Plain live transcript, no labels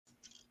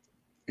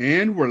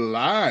And we're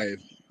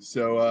live.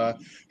 So,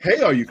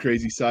 hey, all you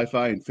crazy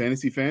sci-fi and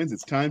fantasy fans,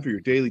 it's time for your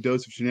daily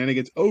dose of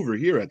shenanigans over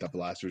here at the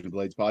Blasters and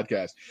Blades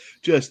podcast.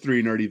 Just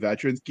three nerdy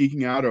veterans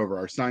geeking out over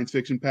our science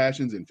fiction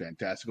passions and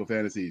fantastical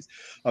fantasies.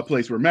 A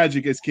place where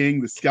magic is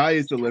king, the sky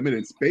is the limit,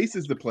 and space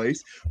is the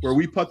place where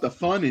we put the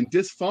fun in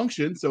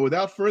dysfunction. So,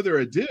 without further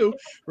ado,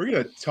 we're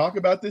going to talk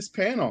about this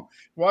panel.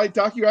 Why,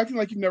 Doc, you acting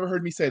like you've never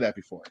heard me say that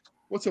before?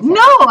 What's so funny?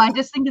 No, I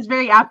just think it's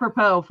very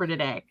apropos for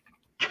today.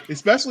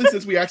 Especially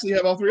since we actually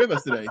have all three of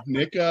us today.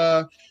 Nick,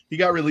 he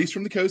got released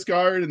from the Coast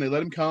Guard, and they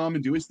let him come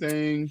and do his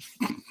thing.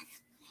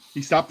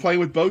 He stopped playing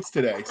with boats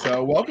today.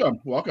 So welcome.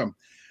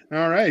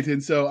 All right,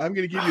 and so I'm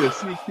going to give you a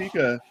sneak peek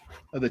of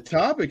the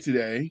topic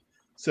today.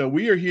 So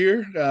we are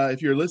here.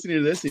 If you're listening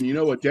to this and you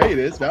know what day it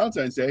is,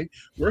 Valentine's Day,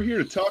 we're here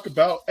to talk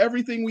about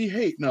everything we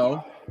hate.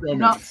 No,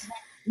 romance.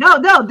 No,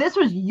 this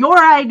was your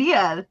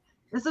idea.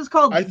 This is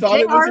called I thought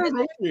it was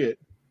appropriate.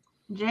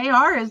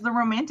 JR is the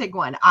romantic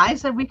one. I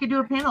said we could do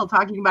a panel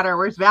talking about our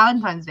worst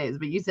Valentine's Days,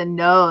 but you said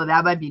no,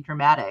 that might be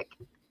dramatic.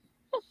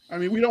 I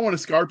mean, we don't want to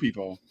scar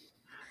people.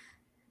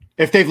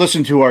 If they've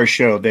listened to our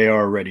show, they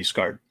are already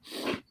scarred.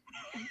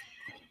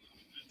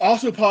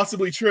 Also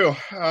possibly true.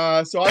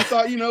 So I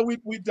thought,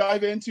 we'd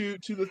dive into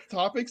the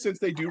topic since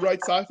they do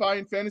write sci-fi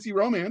and fantasy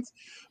romance.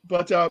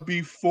 But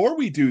before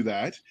we do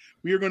that,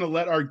 we are going to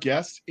let our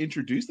guests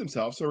introduce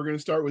themselves. So we're going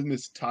to start with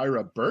Miss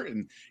Tyra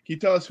Burton. Can you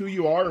tell us who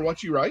you are and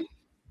what you write?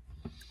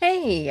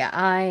 Hey,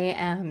 I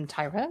am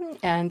Tyra,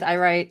 and I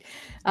write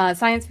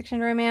science fiction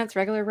romance,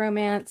 regular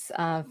romance,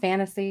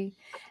 fantasy,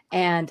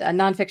 and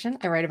nonfiction.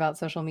 I write about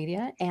social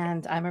media,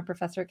 and I'm a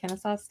professor at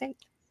Kennesaw State,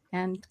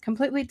 and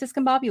completely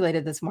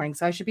discombobulated this morning,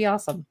 so I should be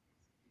awesome.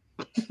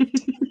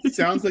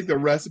 Sounds like the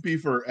recipe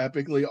for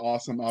epically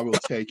awesome. I will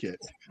take it.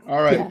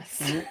 All right.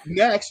 Yes.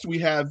 Next, we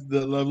have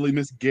the lovely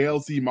Miss Gail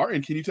Z.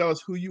 Martin. Can you tell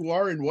us who you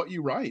are and what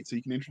you write so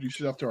you can introduce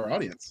yourself to our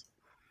audience?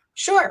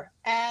 Sure.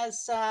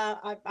 As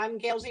I'm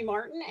Gail Z.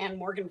 Martin and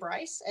Morgan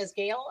Bryce. As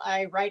Gail,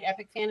 I write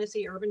epic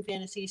fantasy, urban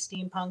fantasy,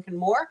 steampunk, and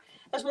more.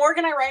 As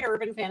Morgan, I write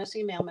urban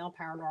fantasy, male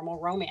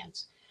paranormal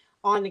romance.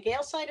 On the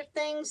Gail side of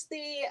things,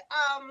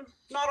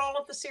 not all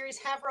of the series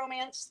have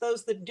romance.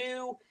 Those that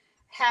do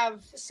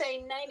have,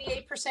 say,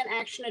 98%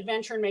 action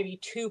adventure and maybe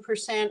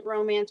 2%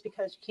 romance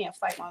because you can't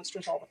fight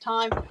monsters all the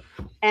time.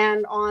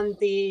 And on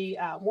the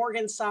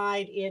Morgan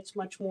side, it's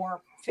much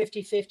more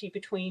 50-50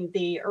 between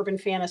the urban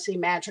fantasy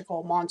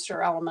magical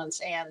monster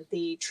elements and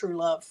the true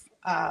love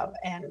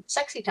and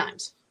sexy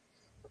times.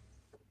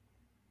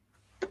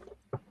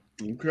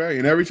 Okay,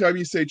 and every time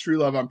you say true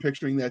love, I'm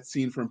picturing that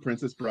scene from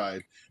Princess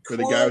Bride where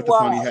the guy with the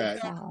funny hat.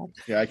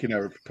 Yeah, I can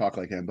never talk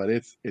like him, but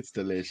it's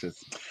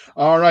delicious.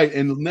 All right,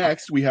 and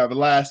next we have,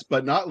 last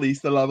but not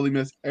least, the lovely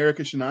Miss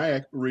Erica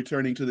Shaniak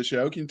returning to the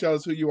show. Can you tell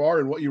us who you are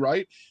and what you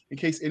write in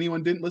case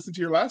anyone didn't listen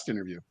to your last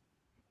interview?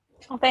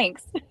 Oh,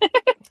 thanks.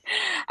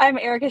 I'm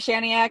Erica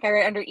Shaniak. I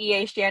write under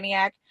EA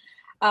Shaniak.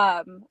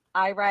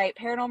 I write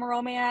paranormal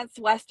romance,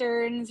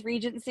 westerns,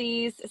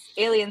 regencies,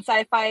 alien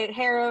sci-fi,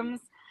 harems.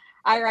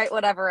 I write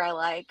whatever I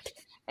like.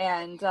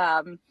 And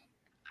I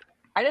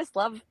just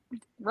love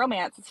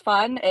romance. It's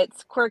fun.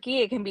 It's quirky.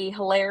 It can be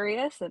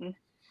hilarious and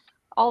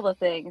all the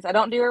things. I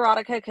don't do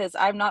erotica because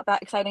I'm not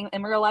that exciting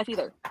in real life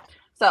either.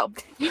 So...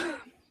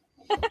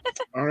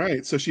 All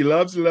right, so she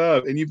loves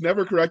love, and you've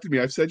never corrected me.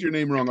 I've said your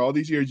name wrong all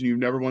these years, and you've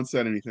never once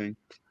said anything.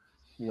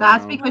 Wow.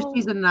 That's because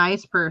she's a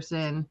nice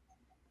person.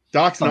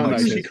 Doc's not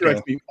nice. She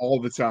corrects me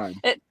all the time.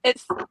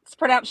 It's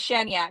pronounced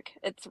Shaniak.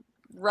 It's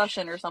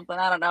Russian or something.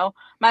 I don't know.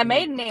 My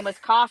maiden name was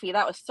Coffee.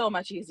 That was so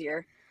much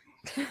easier.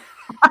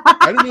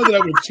 I don't know that I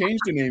would have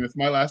changed the name if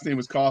my last name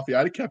was Coffee.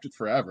 I'd have kept it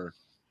forever.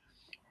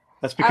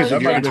 That's because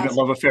of your intimate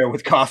love affair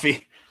with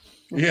coffee.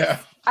 Yeah.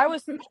 I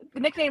was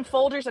nicknamed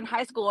Folgers in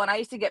high school, and I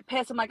used to get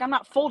pissed. I'm like, I'm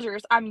not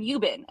Folgers, I'm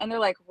Euban. And they're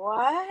like,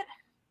 what?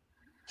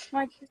 I'm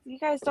like, you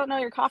guys don't know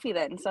your coffee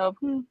then, so.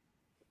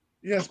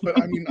 Yes, but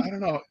I mean, I don't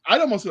know.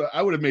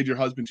 I would have made your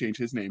husband change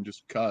his name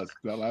just because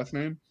that last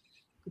name.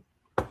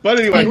 But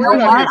anyway, we're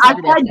not here to talk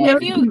about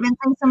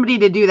convincing somebody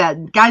to do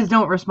that. Guys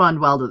don't respond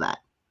well to that.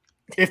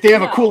 If they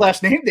have a cool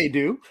last name, they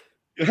do.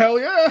 Hell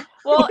yeah.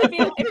 Well, if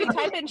you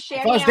type in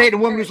Shaniak, if I was dating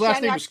a woman whose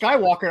last name is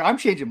Skywalker, I'm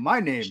changing my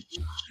name.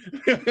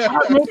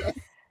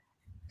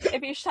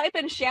 If you type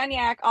in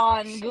Shaniak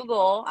on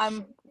Google,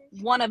 I'm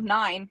one of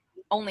 9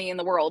 only in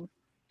the world.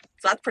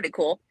 So that's pretty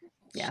cool.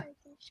 Yeah.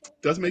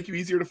 Does make you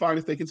easier to find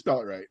if they can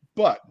spell it right.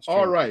 But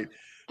all right.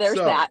 There's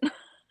that.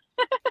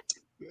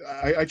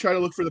 I try to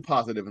look for the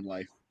positive in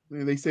life.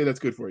 They say that's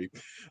good for you.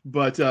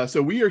 But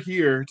so we are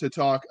here to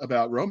talk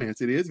about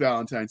romance. It is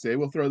Valentine's Day.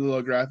 We'll throw the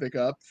little graphic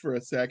up for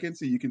a second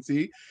so you can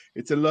see.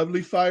 It's a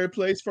lovely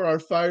fireplace for our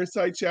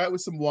fireside chat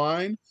with some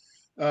wine.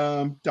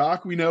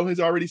 Doc, we know, has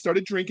already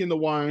started drinking the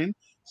wine.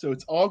 So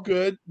it's all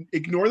good.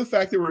 Ignore the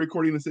fact that we're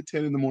recording this at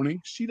 10 in the morning.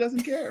 She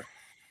doesn't care.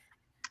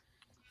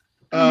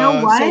 You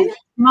know what?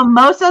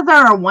 Mimosas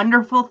are a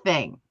wonderful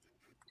thing.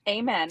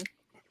 Amen.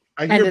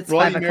 I hear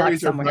Bloody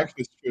Marys are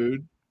breakfast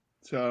food.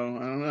 So I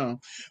don't know.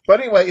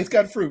 But anyway, it's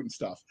got fruit and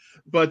stuff.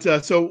 But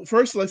so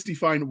first, let's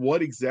define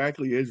what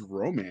exactly is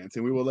romance,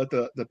 and we will let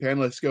the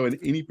panelists go in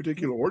any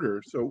particular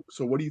order. So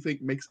what do you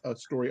think makes a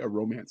story a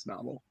romance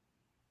novel?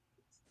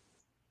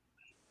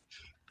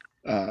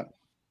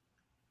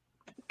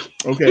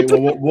 Okay,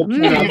 well, we'll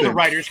point Any out of the then.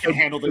 writers can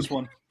handle this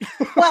one.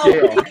 Well,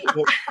 Yeah,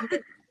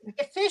 the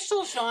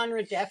official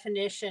genre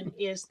definition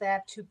is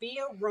that to be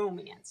a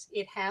romance,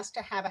 it has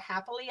to have a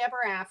happily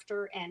ever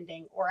after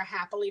ending or a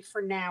happily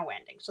for now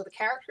ending. So the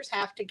characters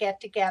have to get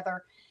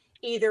together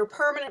either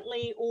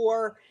permanently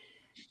or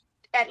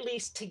at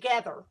least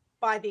together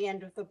by the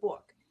end of the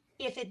book.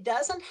 If it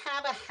doesn't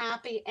have a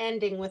happy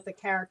ending with the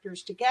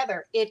characters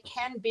together, it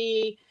can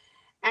be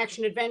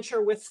action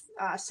adventure with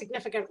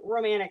significant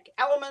romantic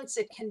elements.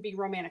 It can be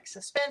romantic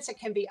suspense. It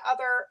can be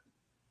other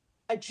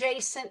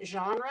adjacent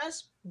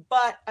genres,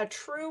 but a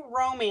true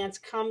romance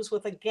comes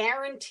with a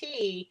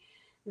guarantee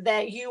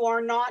that you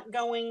are not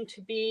going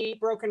to be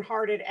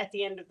brokenhearted at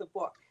the end of the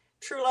book.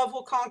 True love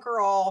will conquer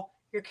all.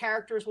 Your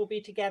characters will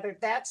be together.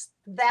 That's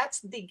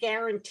the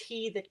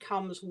guarantee that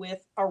comes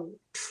with a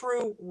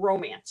true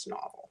romance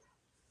novel.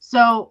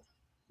 So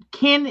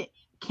can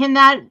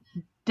that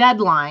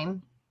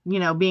deadline,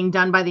 being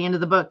done by the end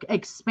of the book,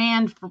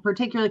 expand for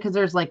particularly because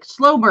there's like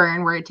slow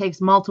burn where it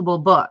takes multiple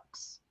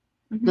books?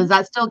 Mhm. Does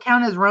that still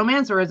count as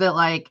romance, or is it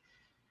like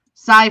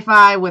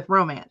sci-fi with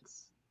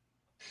romance?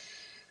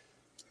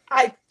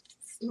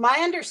 My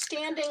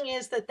understanding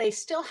is that they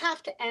still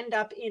have to end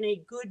up in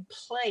a good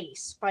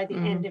place by the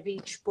end of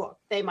each book.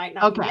 They might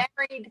not be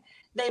married,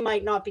 they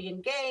might not be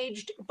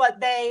engaged, but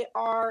they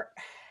are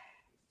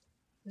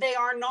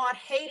not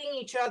hating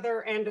each other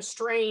and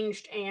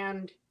estranged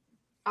and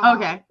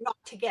not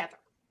together.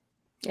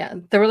 Yeah,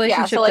 the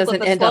relationship so, like, with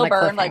doesn't the end on slow a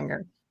burn, like-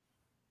 cliffhanger.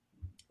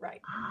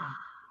 Right.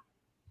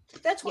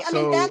 That's what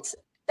So-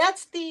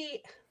 that's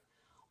the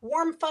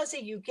warm fuzzy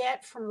you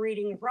get from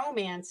reading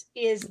romance,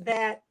 is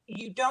that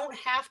you don't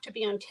have to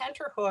be on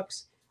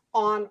tenterhooks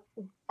on,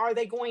 are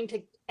they going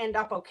to end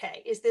up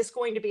okay? Is this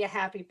going to be a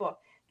happy book?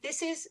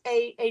 This is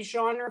a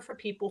genre for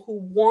people who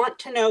want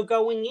to know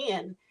going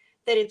in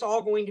that it's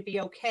all going to be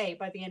okay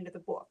by the end of the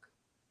book.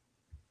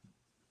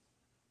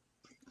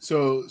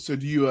 So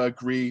do you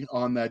agree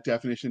on that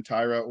definition,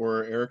 Tyra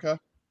or Erica?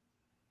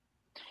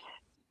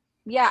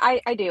 Yeah,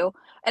 I do.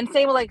 And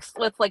same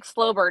with like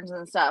slow burns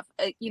and stuff.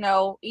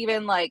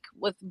 Even like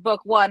with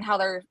book one, how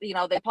they're, they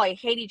probably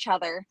hate each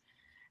other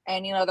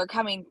and, they're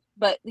coming,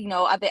 but,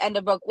 at the end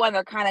of book one,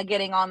 they're kind of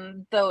getting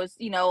on those,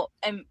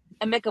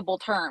 amicable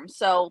terms.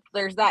 So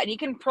there's that. And you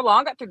can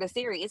prolong it through the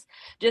series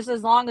just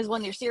as long as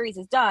when your series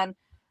is done,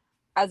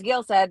 as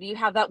Gail said, you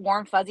have that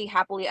warm, fuzzy,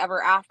 happily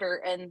ever after,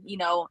 and,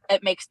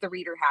 it makes the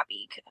reader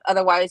happy.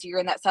 Otherwise, you're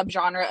in that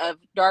subgenre of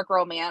dark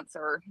romance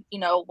or,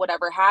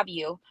 whatever have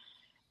you.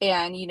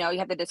 And, you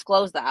have to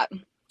disclose that.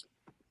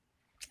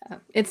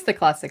 It's the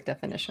classic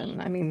definition.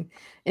 I mean,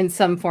 in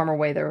some form or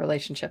way, the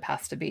relationship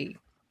has to be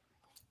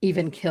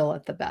even kill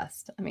at the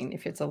best. I mean,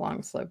 if it's a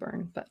long, slow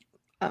burn, but.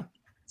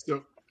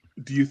 So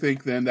do you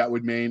think then that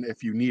would mean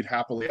if you need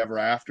happily ever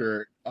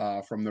after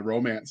from the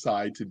romance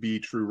side to be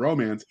true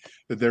romance,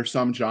 that there's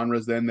some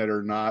genres then that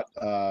are not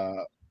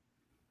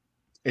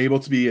able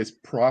to be as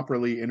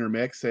properly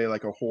intermixed, say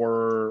like a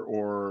horror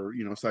or,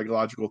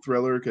 psychological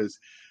thriller, because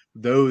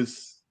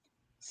those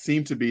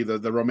seem to be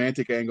the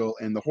romantic angle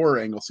and the horror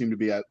angle seem to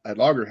be at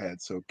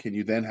loggerheads. So can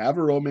you then have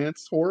a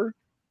romance horror?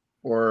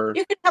 Or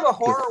you can have a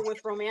horror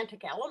with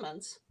romantic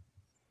elements.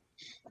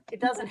 It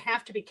doesn't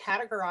have to be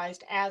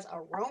categorized as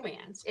a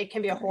romance. It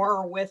can be a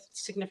horror with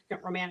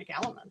significant romantic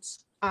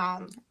elements.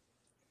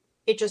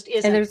 It just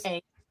isn't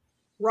a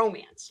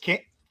romance.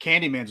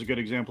 Candyman's a good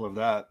example of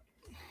that.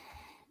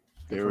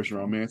 There was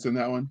romance in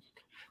that one?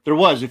 There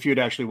was, if you had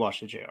actually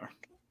watched the JR.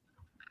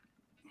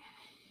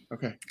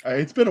 Okay.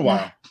 It's been a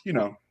while,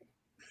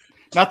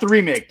 Not the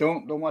remake.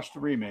 Don't watch the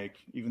remake,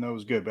 even though it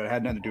was good, but it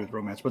had nothing to do with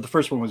romance. But the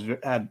first one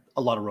had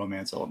a lot of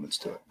romance elements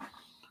to it.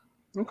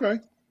 Okay.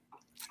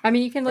 I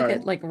mean, you can look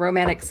at like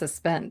romantic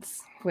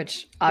suspense,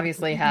 which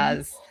obviously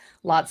has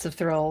lots of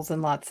thrills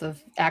and lots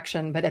of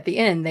action, but at the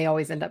end, they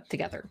always end up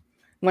together.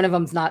 One of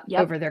them's not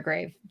over their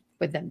grave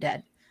with them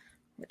dead,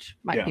 which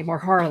might be more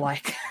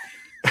horror-like.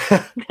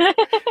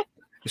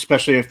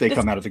 Especially if they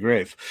come out of the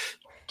grave.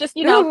 Just,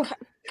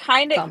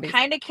 kind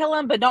of kill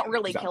him, but don't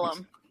really kill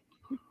him.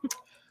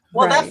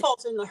 Well, that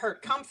falls in the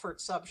hurt comfort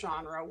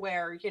subgenre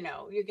where,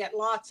 you get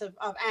lots of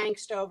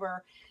angst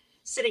over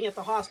sitting at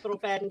the hospital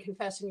bed and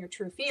confessing your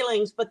true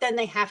feelings, but then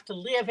they have to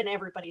live and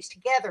everybody's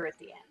together at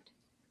the end.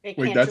 They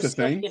can't that's just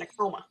a thing? be in a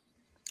coma.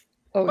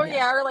 Or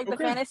like the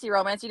fantasy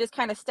romance, you just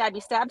kind of stab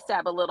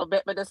a little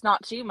bit, but it's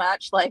not too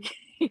much. Like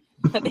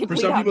for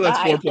some people, that's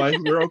foreplay.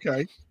 We're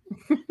okay.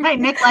 Hey,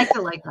 Nick likes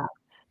it like that.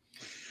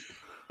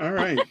 All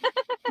right.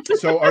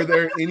 So are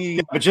there any...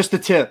 But just the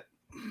tip.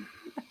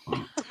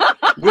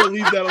 We'll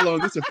leave that alone.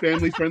 This is a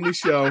family-friendly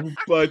show.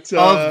 But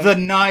of the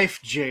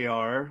knife,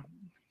 JR.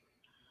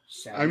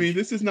 I mean,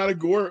 this is not a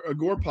gore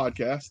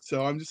podcast,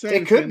 so I'm just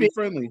saying it could be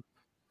friendly.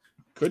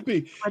 Could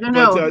be. I don't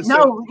But,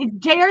 know. No,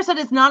 JR said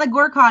it's not a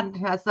gore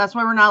contest. That's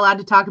why we're not allowed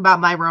to talk about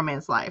my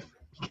romance life.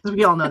 Because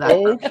we all know that.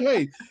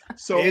 Okay.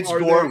 So It's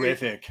are there,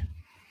 horrific.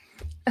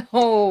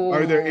 Oh,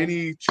 are there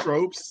any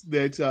tropes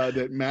that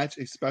that match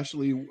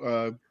especially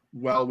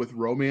well with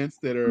romance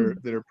that are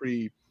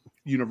pretty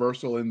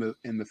universal in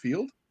the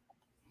field?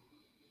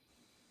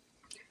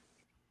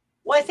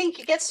 Well, I think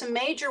you get some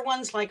major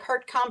ones like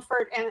Hurt,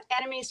 Comfort, and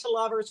Enemies to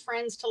Lovers,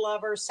 Friends to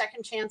Lovers,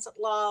 Second Chance at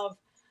Love,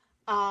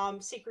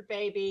 Secret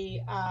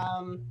Baby,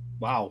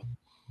 Wow.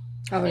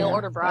 Oh, Mail yeah.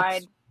 Order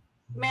Bride.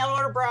 Mail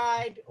Order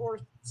Bride, or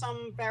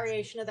some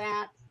variation of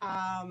that.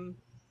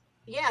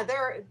 Yeah,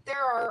 there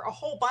are a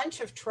whole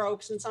bunch of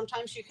tropes, and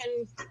sometimes you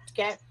can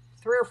get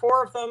 3 or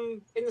 4 of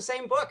them in the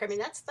same book. I mean,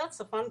 that's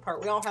the fun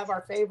part. We all have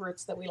our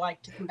favorites that we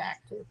like to come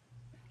back to.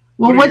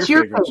 Well, What are what's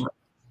your your favorites?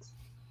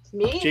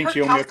 favorite? Me, Jinx, Hurt,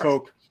 you owe me a Comfort.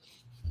 Coke.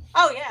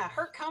 Oh yeah,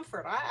 Hurt,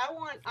 Comfort. I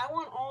want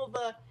all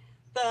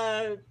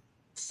the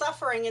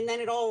suffering, and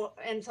then it all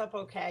ends up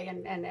okay,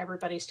 and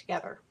everybody's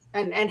together,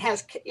 and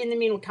has in the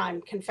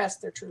meantime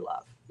confessed their true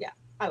love. Yeah,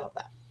 I love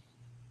that.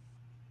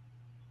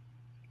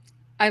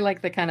 I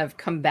like the kind of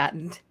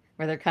combatant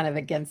where they're kind of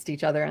against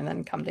each other and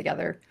then come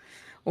together.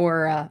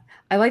 Or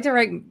I like to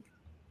write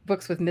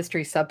books with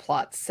mystery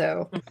subplots.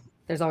 So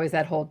there's always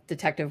that whole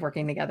detective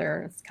working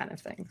together kind of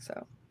thing.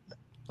 So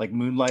Like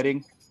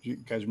Moonlighting. Do you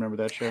guys remember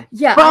that show?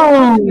 yeah,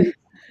 Boom!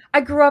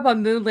 I grew up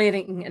on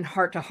Moonlighting and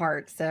Heart to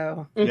Heart.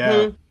 So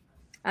Yeah.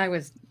 I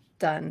was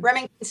done.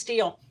 Remington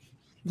Steele.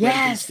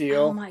 Yes.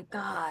 Steele. Oh my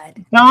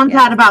God. No one's Yeah.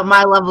 had about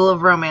my level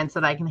of romance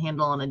that I can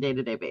handle on a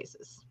day-to-day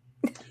basis.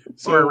 Or a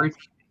So routine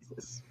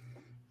basis.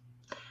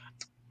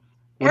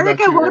 what about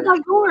Erica, you, what Eric? about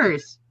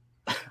yours?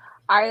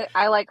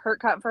 I like Hurt,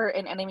 Comfort,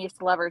 and Enemies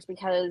to Lovers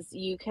because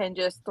you can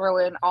just throw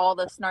in all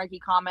the snarky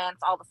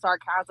comments, all the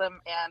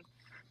sarcasm, and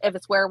if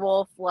it's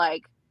werewolf,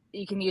 like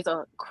you can use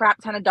a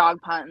crap ton of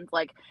dog puns.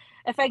 Like,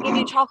 if I give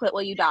you chocolate,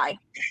 will you die?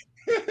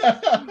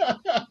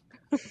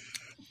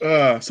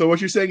 So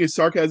what you're saying is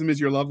sarcasm is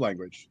your love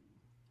language.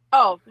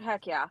 Oh,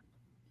 heck yeah.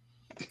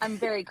 I'm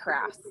very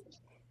crass.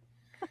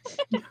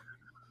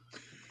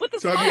 What the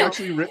So have you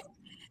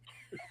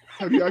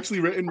actually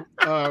written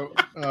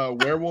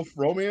werewolf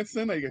romance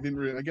then? I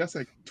guess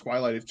like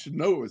Twilight should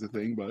know it was a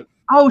thing, but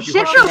Oh, You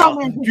shifter hush your mouth.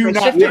 romance. Do is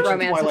not huge. Shifter mention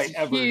romance Twilight is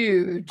ever.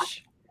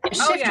 huge. Oh,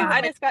 Shifter yeah. I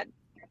romance. just got.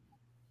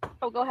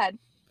 Oh, go ahead.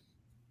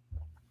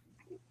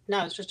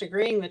 No, it's just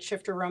agreeing that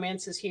shifter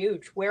romance is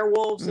huge.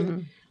 Werewolves and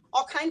Mhm.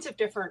 all kinds of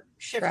different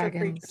shifter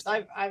Dragons.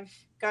 creatures. I've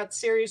got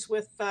series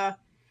with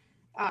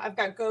I've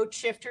got goat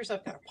shifters.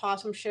 I've got a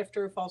possum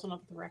shifter who falls in love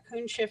with the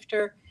raccoon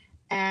shifter,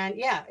 and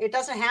yeah, it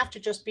doesn't have to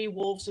just be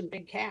wolves and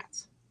big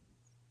cats.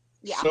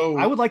 Yeah. so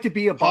I would like to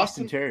be a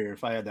Boston Possum? Terrier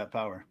if I had that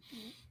power.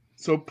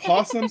 so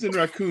possums and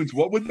raccoons.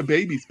 What would the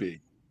babies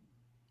be?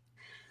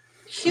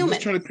 I'm Human.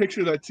 just trying to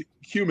picture that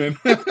human.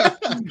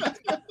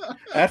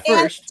 At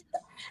first,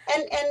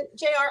 And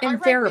JR, In I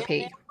write therapy.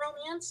 man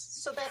romance,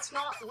 so that's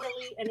not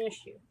really an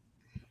issue.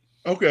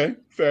 Okay,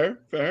 fair.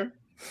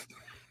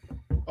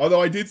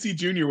 Although I did see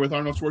Junior with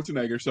Arnold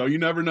Schwarzenegger, so you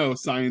never know.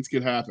 Science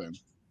could happen.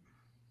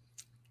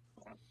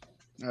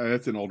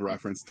 That's an old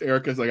reference.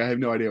 Erica's like, I have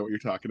no idea what you're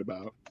talking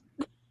about.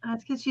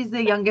 That's because she's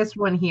the youngest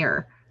one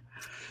here.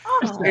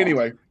 Oh.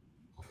 Anyway,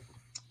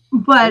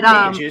 But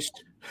ageist.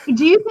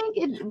 do you think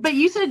it, but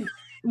you said,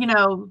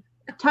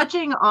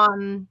 touching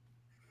on,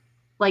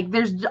 like,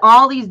 there's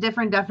all these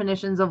different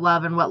definitions of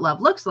love and what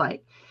love looks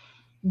like.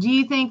 Do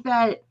you think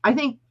that, I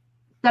think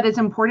that it's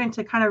important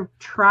to kind of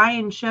try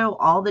and show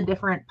all the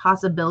different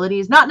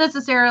possibilities, not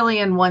necessarily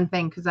in one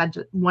thing, because that's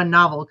just one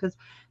novel, because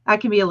that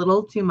can be a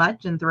little too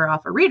much and throw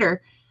off a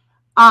reader.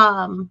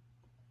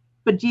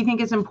 But do you think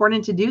it's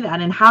important to do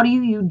that? And how do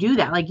you do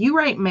that? Like, you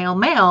write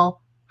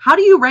male. How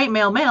do you write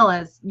male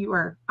as you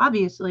are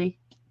obviously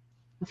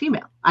a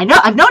female? I know,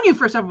 I've known you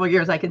for several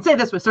years. I can say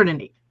this with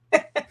certainty.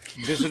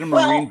 Visit a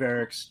Well- Marine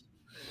barracks.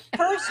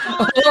 First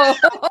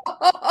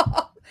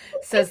off,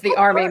 Says the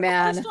army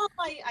man. First off,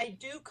 I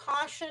do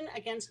caution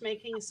against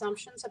making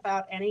assumptions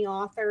about any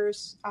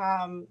author's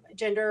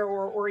gender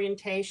or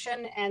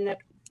orientation, and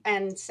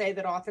say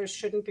that authors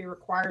shouldn't be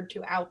required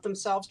to out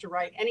themselves to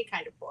write any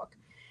kind of book.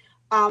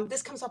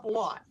 This comes up a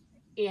lot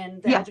in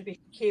the Yeah.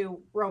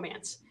 LGBTQ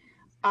romance,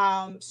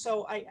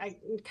 so I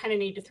kind of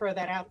need to throw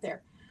that out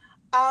there.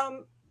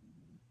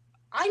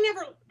 I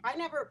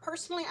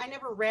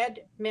never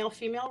read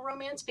male-female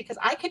romance because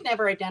I could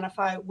never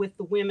identify with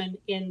the women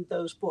in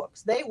those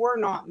books. They were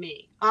not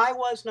me. I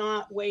was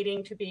not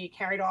waiting to be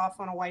carried off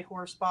on a white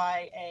horse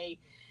by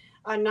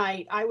a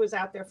knight. I was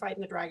out there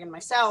fighting the dragon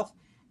myself.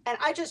 And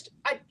I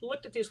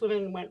looked at these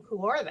women and went,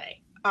 who are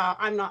they?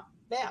 I'm not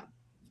them.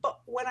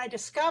 But when I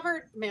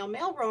discovered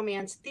male-male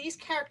romance, these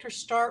characters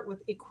start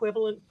with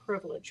equivalent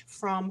privilege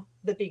from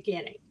the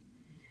beginning,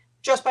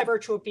 just by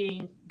virtue of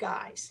being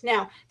guys.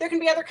 Now, there can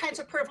be other kinds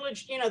of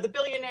privilege, the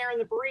billionaire and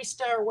the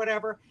barista or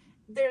whatever.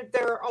 There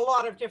are a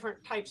lot of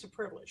different types of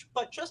privilege.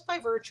 But just by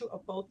virtue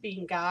of both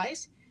being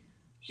guys,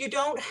 you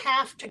don't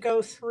have to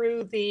go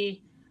through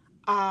the,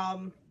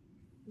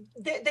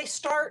 they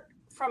start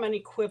from an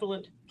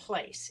equivalent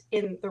place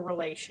in the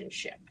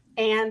relationship.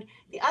 And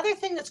the other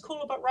thing that's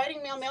cool about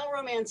writing male-male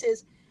romance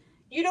is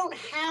you don't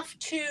have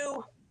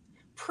to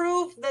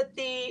prove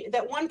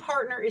that one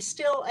partner is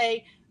still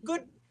a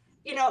good,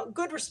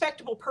 good,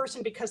 respectable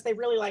person because they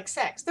really like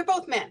sex. They're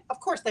both men. Of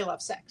course they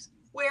love sex.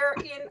 Where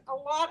in a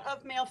lot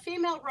of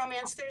male-female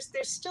romance,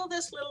 there's still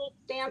this little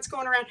dance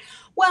going around.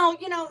 Well,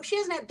 she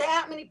hasn't had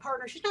that many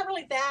partners. She's not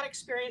really that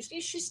experienced.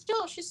 She's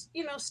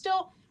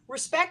still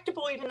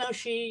respectable, even though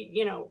she,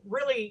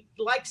 really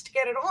likes to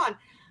get it on.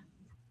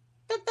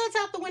 That's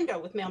out the window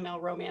with male-male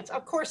romance.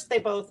 Of course, they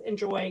both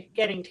enjoy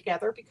getting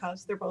together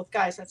because they're both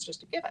guys. That's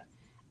just a given.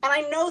 And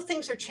I know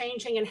things are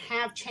changing and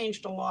have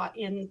changed a lot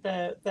in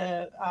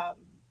the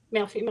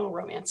male-female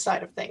romance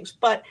side of things.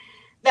 But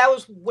that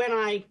was when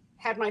I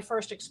had my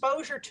first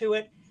exposure to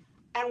it.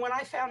 And when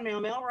I found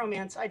male-male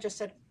romance, I just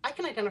said, I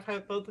can identify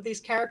with both of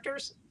these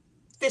characters.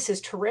 This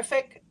is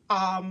terrific.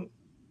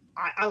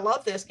 I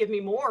love this. Give me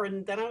more.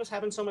 And then I was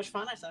having so much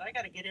fun. I said, I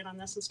got to get in on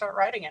this and start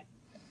writing it.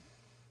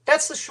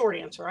 That's the short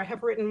answer. I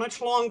have written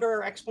much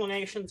longer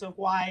explanations of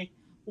why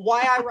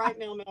I write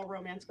male-male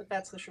romance, but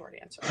that's the short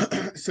answer.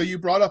 So you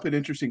brought up an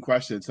interesting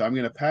question. So I'm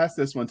going to pass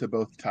this one to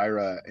both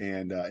Tyra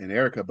and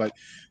Erica. But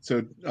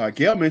so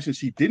Gail mentioned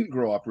she didn't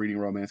grow up reading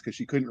romance because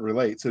she couldn't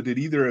relate. So did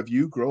either of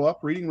you grow up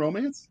reading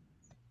romance?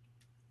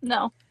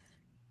 No,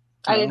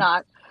 I did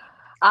not.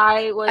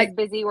 I was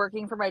busy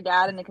working for my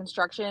dad in the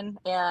construction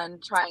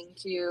and trying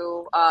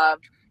to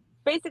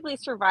basically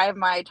survive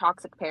my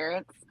toxic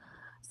parents.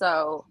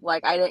 So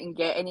I didn't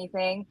get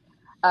anything.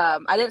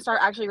 I didn't start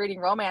actually reading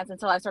romance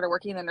until I started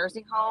working in the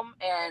nursing home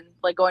and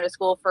going to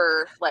school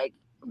for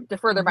to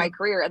further my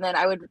career. And then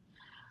I would,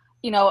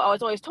 I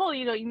was always told,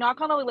 you knock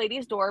on the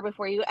lady's door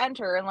before you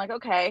enter, and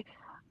okay,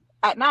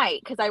 at night,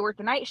 because I worked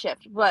the night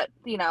shift. But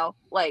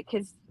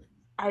because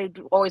I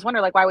always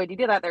wonder why would you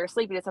do that? They're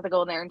asleep. You just have to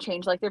go in there and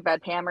change their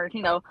bedpan or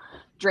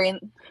drain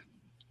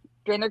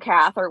their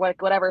cath or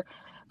whatever.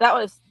 That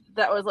was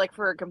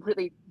for a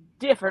completely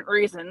different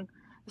reason.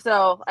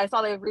 So I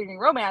saw they were reading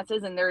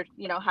romances and they're,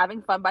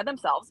 having fun by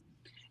themselves.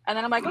 And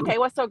then I'm like, okay,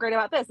 what's so great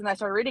about this? And I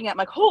started reading it. I'm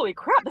like, holy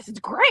crap, this is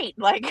great.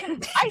 I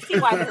see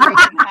why they're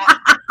reading that.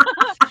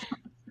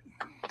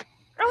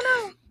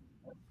 Oh,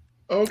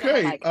 no.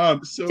 Okay.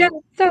 So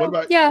what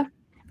about... Yeah.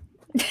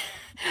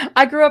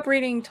 I grew up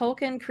reading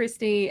Tolkien,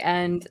 Christie,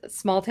 and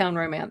small town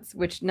romance,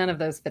 which none of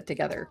those fit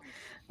together.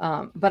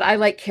 But I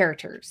like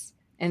characters.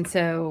 And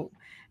so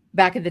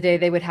back in the day,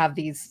 they would have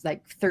these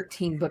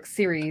 13 book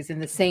series in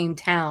the same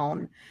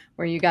town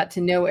where you got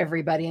to know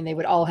everybody and they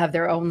would all have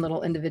their own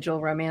little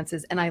individual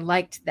romances. And I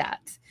liked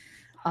that,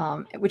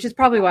 which is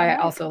probably why I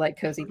also like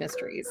cozy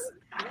mysteries.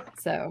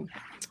 So,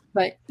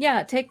 but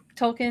yeah, take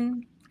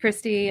Tolkien,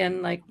 Christie,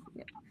 and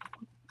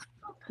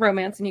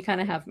romance and you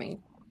kind of have me.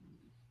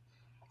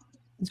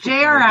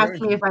 JR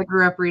asked me if I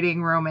grew up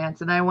reading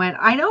romance and I went,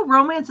 I know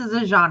romance is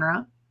a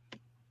genre,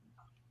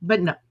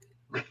 but no.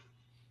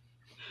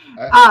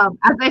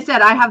 As I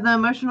said, I have the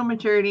emotional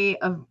maturity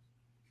of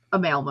a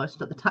male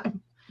most of the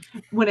time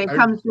when it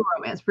comes to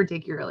romance,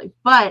 particularly.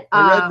 But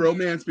I read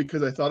romance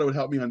because I thought it would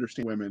help me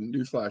understand women.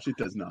 Newsflash, it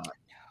does not.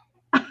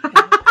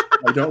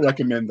 I don't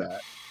recommend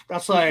that.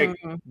 That's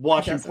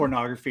watching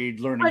pornography,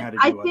 learning how to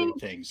do other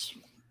things.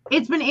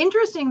 It's been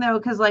interesting though,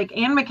 because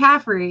Anne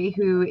McCaffrey,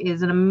 who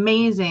is an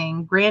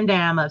amazing grand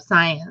dame of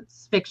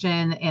science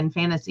fiction and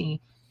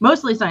fantasy,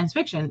 mostly science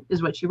fiction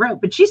is what she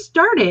wrote, but she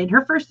started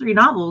her first 3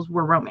 novels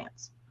were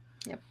romance.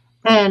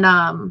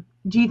 And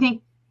do you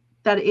think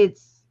that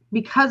it's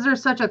because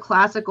there's such a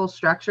classical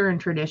structure and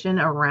tradition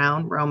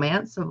around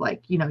romance of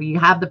you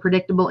have the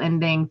predictable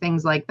ending,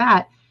 things like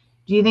that.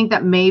 Do you think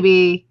that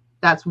maybe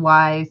that's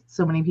why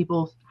so many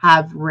people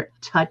have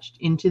touched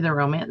into the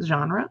romance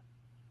genre?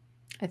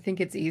 I think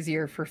it's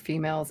easier for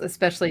females,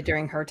 especially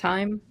during her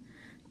time,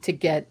 to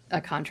get a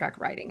contract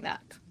writing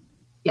that.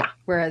 Yeah.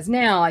 Whereas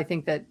now I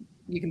think that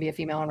you can be a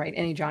female and write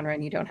any genre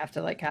and you don't have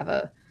to have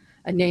a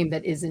name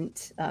that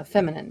isn't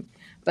feminine.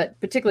 But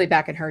particularly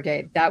back in her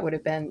day, that would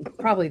have been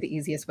probably the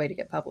easiest way to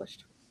get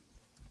published.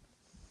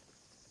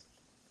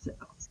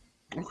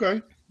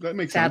 Okay, that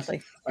makes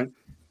Sadly. sense.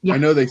 I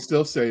know they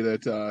still say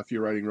that if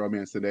you're writing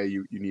romance today,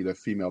 you need a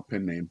female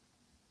pen name.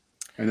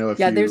 I know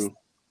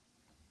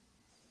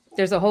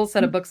there's a whole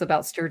set of books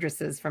about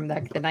Sturgises from the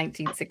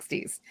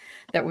 1960s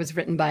that was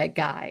written by a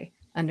guy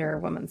under a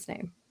woman's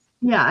name.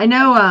 Yeah, I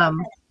know.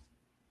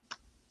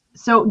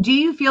 So do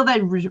you feel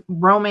that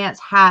romance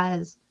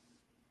has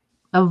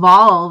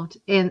evolved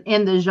in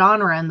the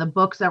genre and the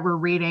books that we're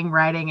reading,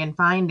 writing, and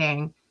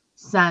finding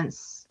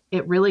since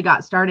it really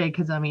got started?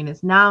 Because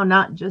it's now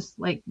not just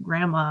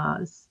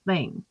grandma's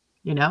thing,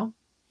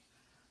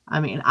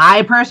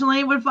 I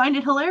personally would find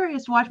it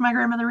hilarious to watch my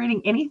grandmother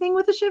reading anything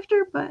with a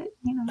shifter, but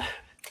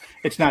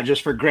it's not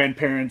just for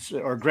grandparents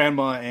or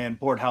grandma and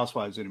bored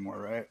housewives anymore,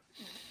 right?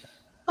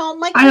 Well,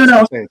 I don't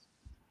know.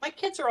 My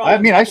kids are all.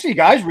 I see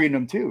guys reading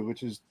them too,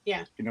 which is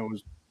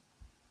was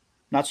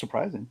not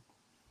surprising.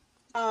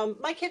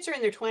 My kids are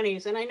in their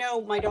 20s, and I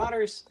know my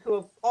daughters who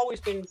have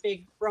always been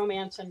big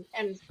romance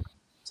and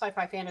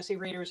sci-fi fantasy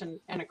readers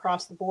and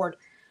across the board,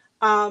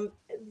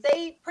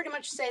 they pretty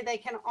much say they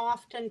can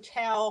often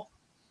tell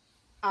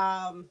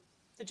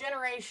the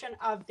generation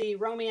of the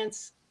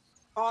romance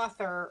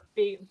author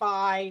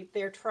by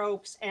their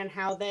tropes and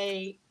how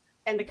they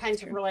and the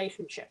kinds of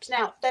relationships.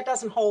 Now, that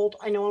doesn't hold.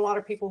 I know a lot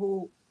of people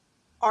who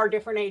are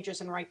different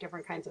ages and write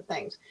different kinds of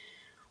things.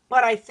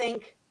 But I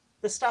think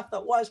the stuff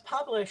that was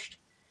published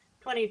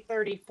 20,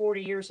 30,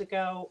 40 years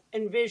ago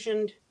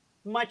envisioned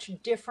much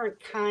different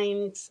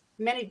kinds,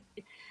 a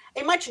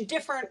much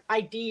different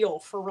ideal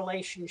for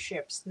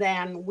relationships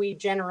than we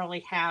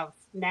generally have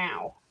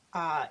now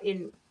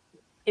in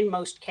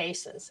most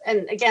cases.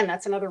 And again,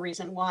 that's another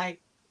reason why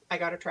I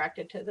got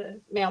attracted to the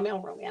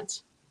male-male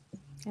romance.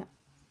 Yeah.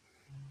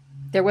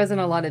 There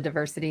wasn't a lot of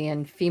diversity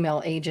in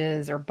female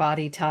ages or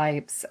body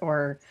types,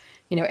 or,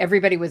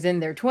 everybody was in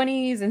their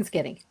 20s and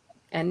skinny.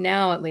 And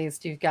now at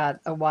least you've got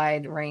a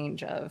wide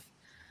range of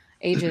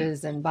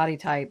ages and body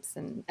types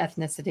and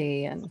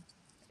ethnicity, and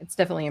it's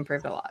definitely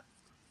improved a lot.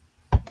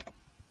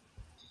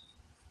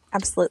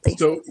 Absolutely.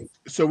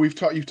 So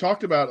you've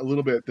talked about a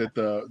little bit that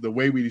the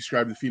way we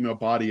describe the female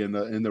body in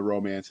the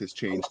romance has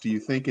changed. Do you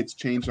think it's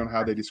changed on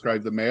how they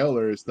describe the male,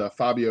 or is the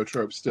Fabio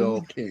trope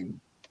still king?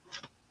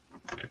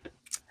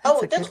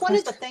 That's one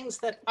of the things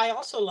that I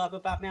also love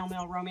about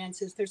male-male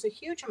romance is there's a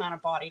huge amount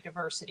of body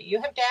diversity.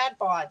 You have dad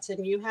bods,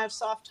 and you have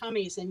soft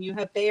tummies, and you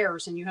have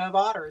bears, and you have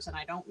otters, and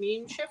I don't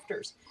mean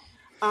shifters.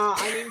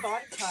 I mean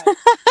body type.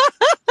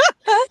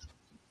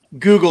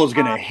 Google's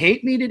gonna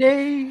hate me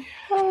today.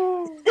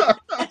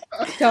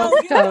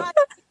 Don't.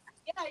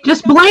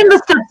 Just blame the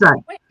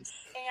stepson.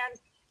 And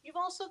you've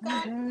also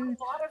got a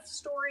lot of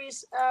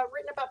stories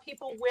written about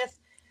people with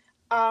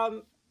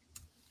not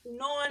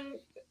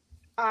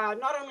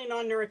only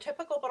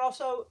non-neurotypical, but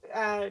also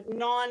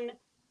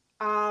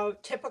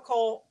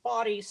non-typical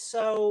bodies.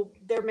 So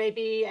there may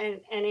be an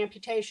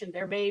amputation.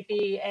 There may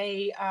be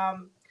a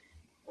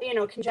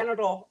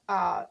congenital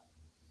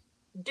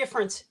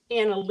difference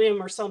in a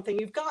limb or something.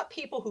 You've got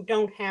people who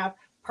don't have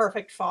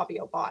perfect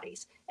Fabio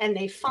bodies, and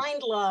they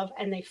find love,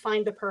 and they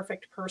find the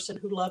perfect person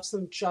who loves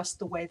them just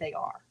the way they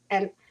are.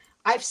 And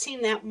I've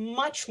seen that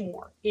much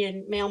more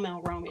in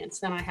male-male romance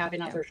than I have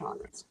in other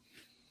genres.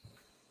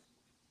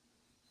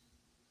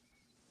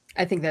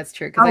 I think that's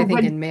true, because I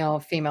think in male,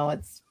 female,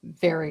 it's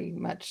very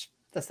much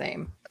the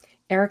same.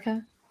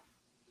 Erica?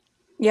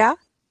 Yeah.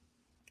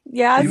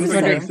 Yeah, it's the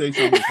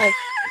same.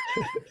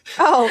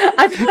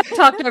 I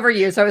talked over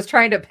you, so I was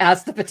trying to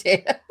pass the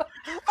potato.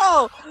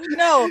 Oh,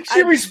 no.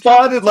 She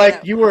responded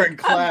like you were in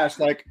class,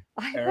 like,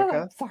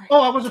 Erica? Sorry.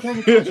 Oh, I wasn't paying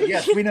attention.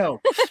 Yes, we know.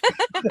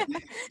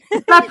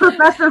 It's that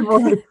professor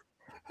voice.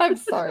 I'm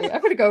sorry. I'm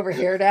going to go over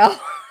here now.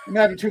 I'm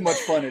having too much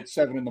fun at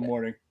 7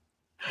 a.m.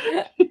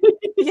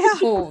 Yeah.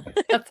 Oh,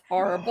 that's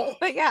horrible.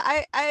 But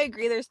yeah, I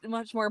agree. There's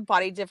much more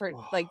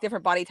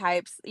different body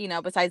types,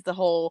 besides the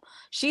whole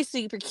she's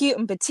super cute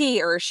and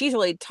petite, or she's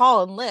really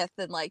tall and lithe,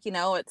 and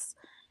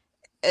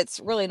it's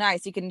really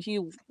nice. You can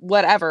do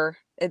whatever.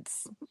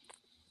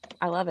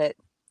 I love it.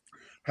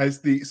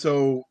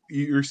 So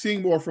you're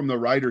seeing more from the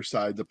writer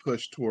side, the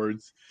push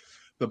towards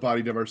the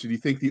body diversity. Do you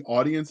think the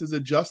audience is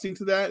adjusting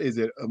to that? Is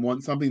it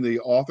something the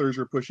authors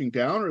are pushing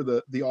down, or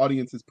the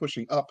audience is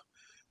pushing up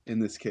in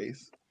this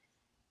case?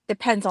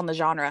 Depends on the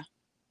genre.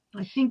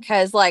 I think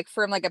because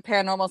from a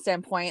paranormal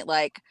standpoint,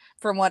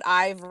 from what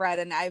I've read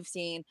and I've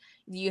seen,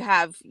 you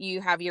have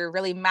your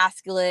really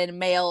masculine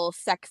male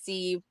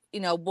sexy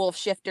wolf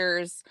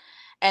shifters,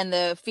 and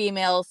the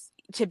females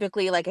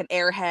typically like an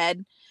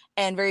airhead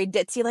and very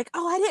ditzy,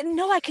 oh, I didn't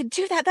know I could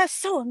do that, that's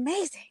so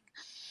amazing.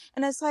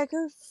 And it's like,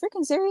 are you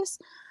freaking serious?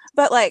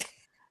 But I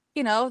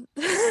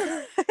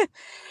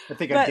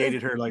think I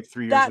dated her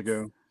 3 years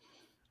ago.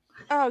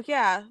 Oh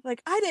yeah,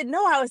 I didn't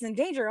know I was in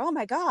danger. Oh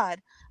my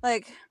god,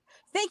 thank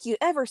you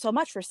ever so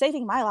much for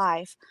saving my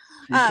life.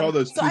 You call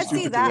those so I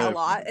see that a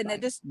lot, and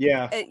it just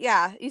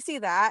you see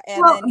that,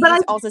 and then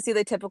you also see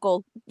the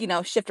typical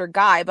shifter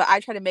guy. But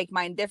I try to make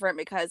mine different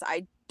because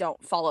I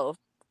don't follow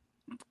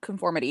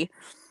conformity.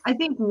 I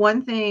think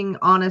one thing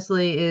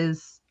honestly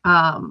is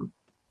I've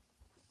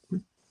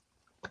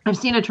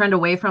seen a trend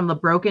away from the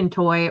broken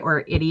toy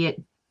or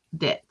idiot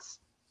dits.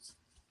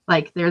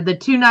 They're the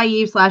two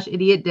naive /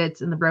 idiot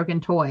dits in the broken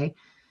toy,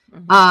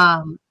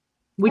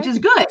 which is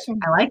good.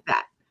 I like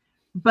that.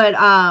 But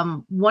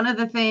one of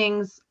the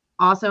things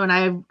also, and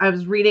I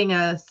was reading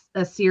a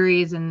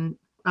series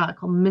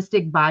called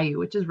Mystic Bayou,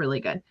 which is really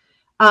good.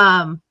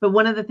 But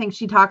one of the things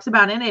she talks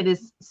about in it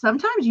is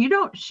sometimes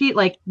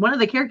one of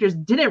the characters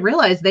didn't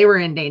realize they were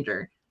in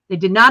danger. They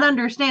did not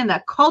understand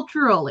that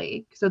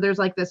culturally. So there's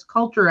this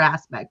culture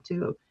aspect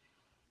to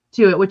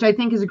it, which I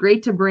think is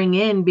great to bring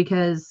in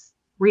because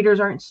readers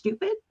aren't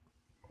stupid.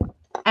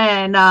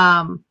 And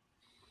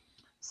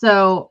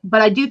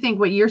but I do think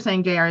what you're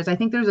saying, JR, is I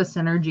think there's a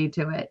synergy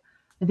to it.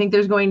 I think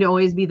there's going to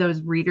always be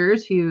those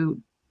readers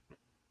who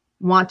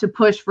want to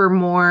push for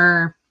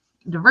more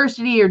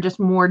diversity or just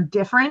more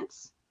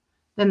difference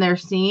than they're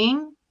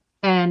seeing.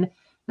 And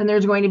then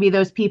there's going to be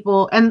those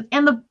people and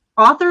the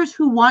authors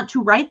who want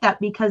to write that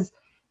because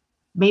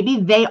maybe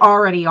they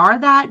already are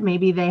that.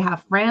 Maybe they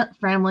have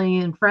family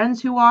and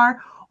friends who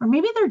are, or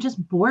maybe they're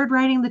just bored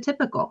writing the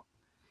typical.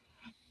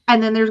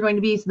 And then there's going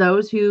to be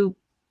those who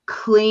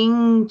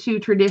cling to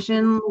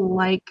tradition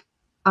like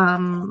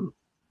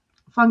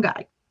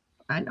fungi.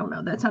 I don't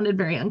know. That sounded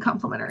very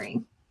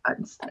uncomplimentary.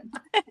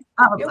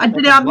 I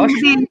did not mean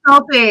to be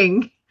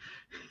insulting.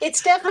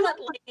 It's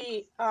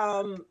definitely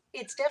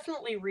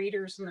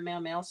readers on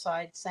the male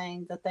side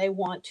saying that they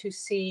want to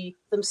see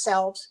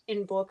themselves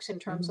in books in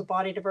terms of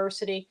body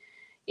diversity.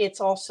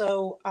 It's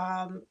also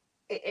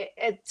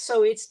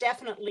so it's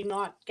definitely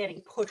not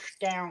getting pushed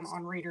down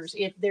on readers.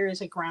 There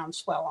is a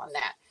groundswell on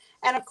that.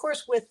 And of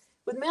course, with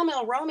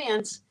male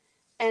romance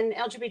and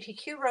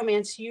LGBTQ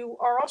romance, you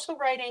are also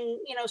writing,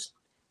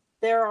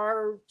 there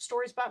are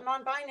stories about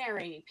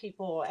non-binary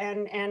people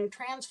and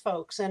trans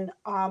folks and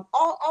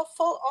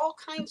all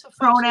kinds of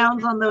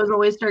pronouns on those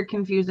always start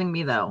confusing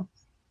me though.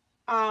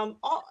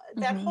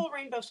 That whole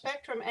rainbow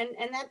spectrum and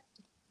that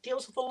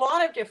deals with a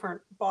lot of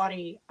different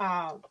body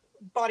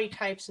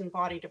types and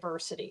body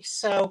diversity.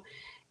 So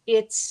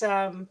it's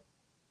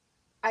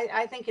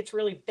I think it's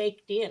really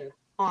baked in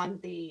on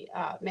the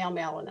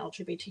male and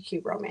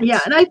LGBTQ romance. Yeah,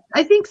 and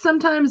I think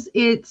sometimes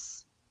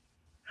it's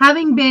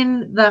having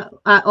been in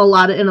a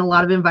lot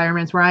of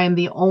environments where I am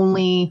the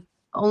only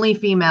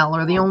female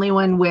or the only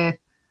one with,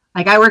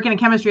 like, I work in a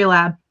chemistry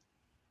lab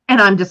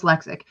and I'm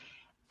dyslexic.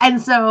 And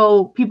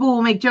so people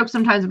will make jokes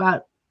sometimes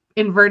about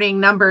inverting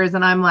numbers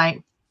and I'm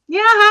like,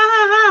 yeah,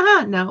 ha, ha,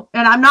 ha, no.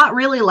 And I'm not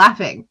really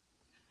laughing.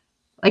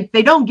 Like,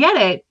 they don't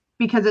get it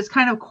because it's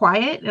kind of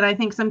quiet. And I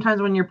think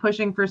sometimes when you're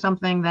pushing for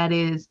something that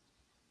is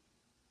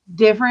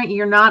different,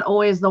 you're not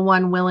always the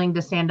one willing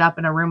to stand up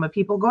in a room of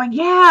people going,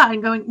 yeah,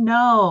 and going,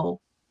 no.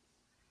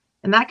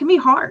 And that can be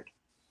hard.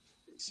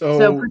 So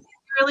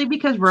particularly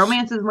because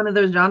romance is one of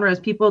those genres,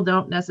 people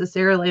don't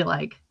necessarily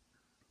like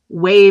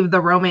wave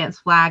the romance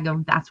flag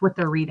of that's what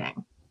they're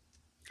reading.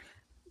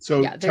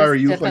 So yeah, Tyra,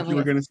 you look like you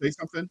were going to say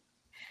something.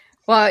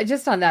 Well,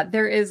 just on that,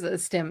 there is a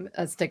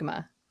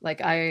stigma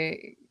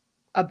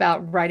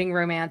about writing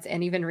romance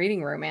and even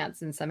reading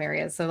romance in some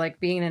areas. So like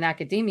being in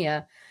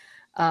academia,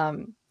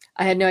 I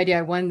had no idea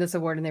I won this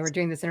award and they were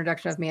doing this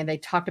introduction of me and they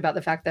talked about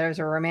the fact that I was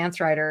a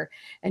romance writer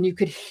and you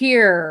could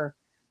hear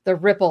the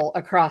ripple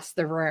across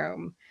the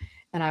room.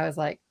 And I was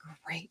like,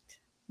 great.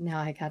 Now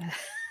I gotta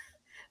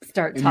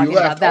start and talking you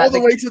left about that. All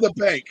the way to the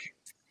bank.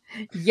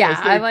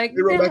 Yeah.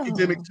 They wrote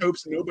academic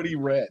tropes nobody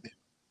read.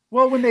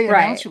 Well, when they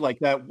announce you like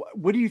that,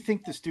 what do you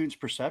think the student's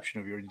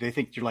perception of you? Do they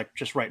think you're like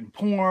just writing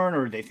porn,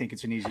 or do they think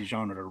it's an easy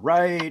genre to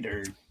write?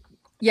 Or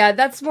yeah,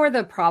 that's more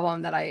the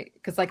problem that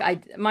because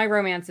my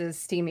romance is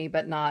steamy,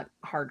 but not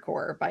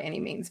hardcore by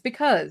any means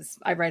because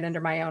I write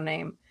under my own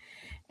name.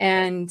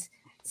 And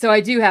so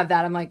I do have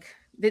that. I'm like,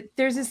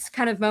 there's this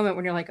kind of moment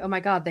when you're like, oh my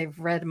God, they've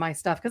read my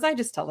stuff. Cause I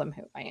just tell them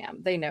who I am.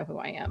 They know who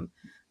I am.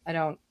 I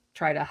don't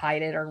try to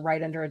hide it or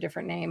write under a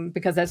different name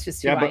because that's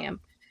just who I am.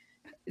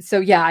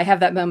 So yeah, I have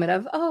that moment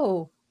of,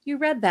 oh, you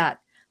read that.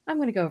 I'm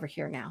going to go over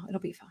here now.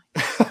 It'll be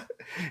fine.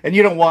 And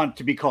you don't want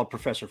to be called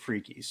Professor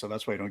Freaky. So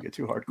that's why you don't get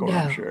too hardcore, no,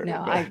 I'm sure.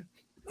 No,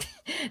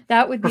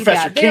 that would be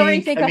Professor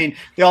bad. King,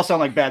 they all sound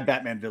like bad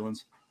Batman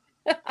villains.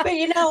 But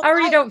I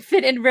already don't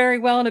fit in very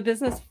well in a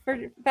business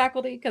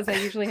faculty because I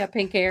usually have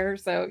pink hair.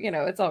 So,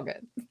 it's all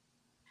good.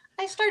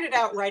 I started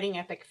out writing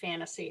epic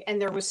fantasy and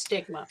there was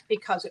stigma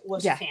because it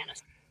was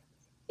fantasy.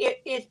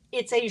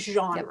 It's a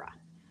genre.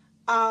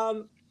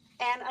 Yep.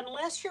 And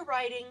unless you're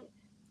writing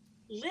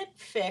lit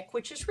fic,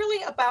 which is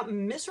really about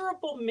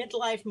miserable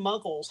midlife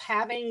muggles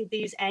having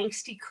these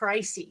angsty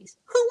crises,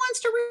 who wants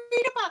to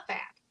read about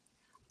that?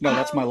 No,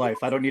 that's my life.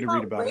 I don't need to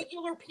read about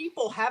regular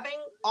people having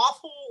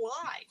awful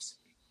lives.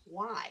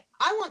 Why?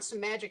 I want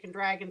some magic and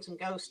dragons and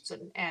ghosts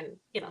and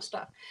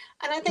stuff.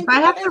 And I think if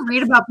I have to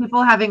read about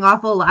people having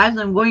awful lives,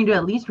 I'm going to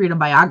at least read a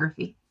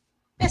biography.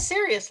 Yeah,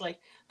 seriously.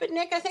 But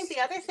Nick, I think the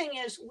other thing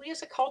is we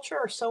as a culture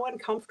are so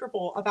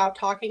uncomfortable about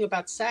talking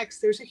about sex.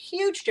 There's a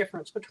huge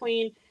difference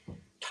between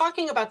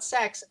talking about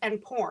sex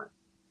and porn.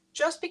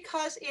 Just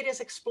because it is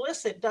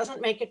explicit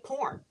doesn't make it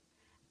porn.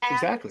 And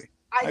exactly.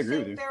 I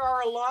agree think there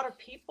are a lot of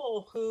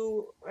people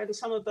who, and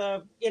some of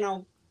the,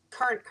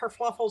 current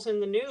kerfluffles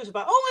in the news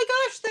about, oh my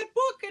gosh, that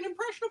book, an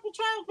impressionable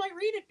child might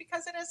read it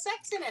because it has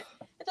sex in it.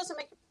 It doesn't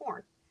make it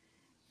porn.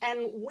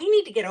 And we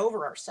need to get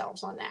over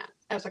ourselves on that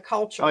as a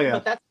culture. Oh, yeah.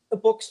 But that's the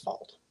book's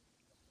fault.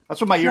 That's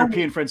what my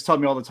European friends tell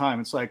me all the time.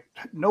 It's like,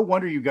 no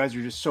wonder you guys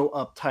are just so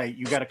uptight.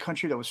 You got a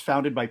country that was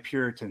founded by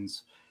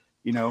Puritans,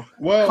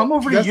 Well, come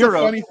over to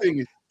Europe. The funny thing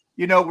is,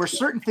 where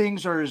certain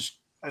things are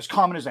as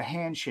common as a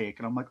handshake.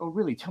 And I'm like, oh,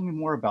 really? Tell me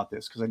more about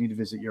this because I need to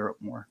visit Europe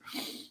more.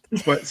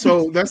 But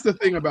so that's the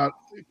thing about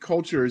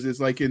cultures is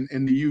like in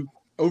the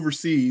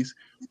overseas,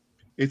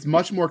 it's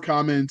much more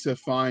common to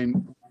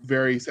find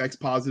very sex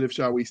positive,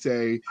 shall we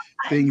say,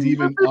 things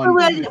even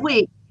on.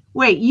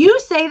 Wait, you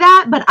say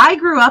that, but I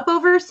grew up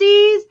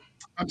overseas.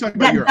 I'm talking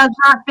about Europe. Does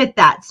not fit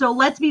that. So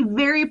let's be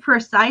very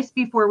precise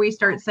before we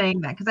start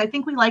saying that, because I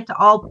think we like to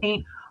all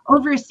paint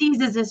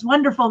overseas as this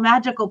wonderful,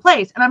 magical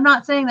place. And I'm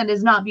not saying that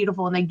is not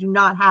beautiful and they do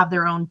not have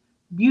their own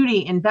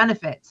beauty and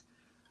benefits.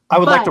 I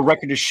would like the But-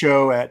 record to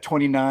show at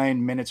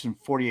 29 minutes and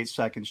 48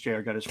 seconds,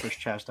 JR got his first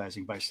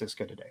chastising by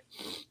Siska today.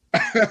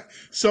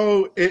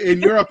 So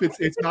in Europe,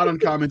 it's not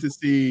uncommon to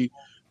see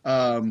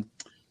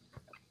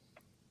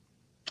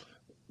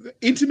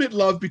intimate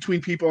love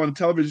between people on a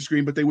television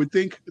screen, but they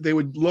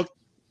would look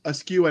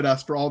askew at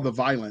us for all the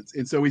violence.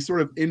 And so we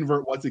sort of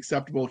invert what's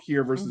acceptable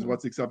here versus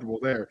what's acceptable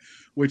there,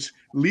 which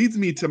leads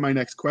me to my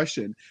next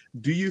question.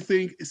 Do you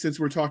think, since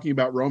we're talking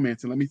about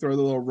romance, and let me throw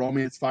the little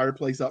romance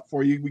fireplace up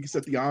for you, we can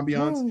set the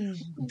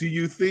ambiance. Do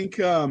you think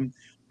that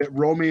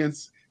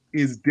romance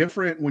is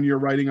different when you're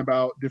writing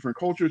about different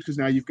cultures? Because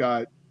now you've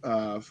got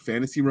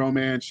fantasy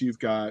romance, you've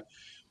got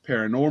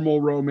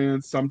paranormal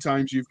romance,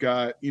 sometimes you've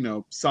got,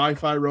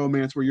 sci-fi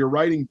romance, where you're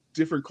writing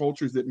different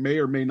cultures that may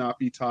or may not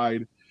be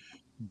tied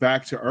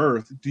back to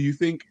Earth. Do you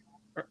think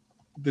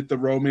that the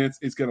romance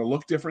is going to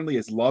look differently?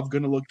 Is love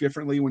going to look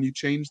differently when you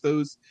change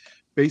those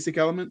basic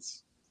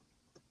elements?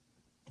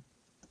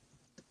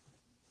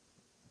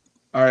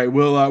 All right,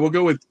 we'll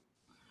go with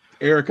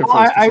Erica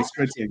first. 'Cause she's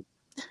squinting.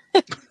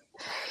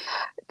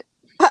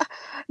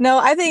 No,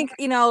 I think,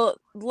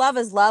 love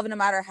is love no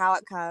matter how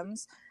it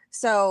comes.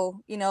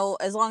 So,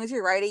 as long as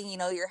you're writing,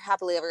 you're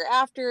happily ever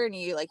after, and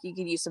you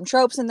can use some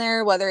tropes in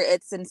there, whether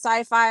it's in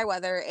sci-fi,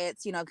 whether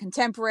it's,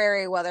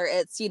 contemporary, whether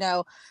it's,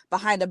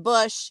 behind a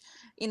bush,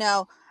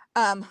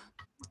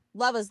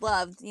 love is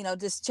love,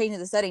 just changing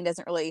the setting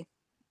doesn't really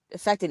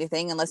affect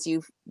anything unless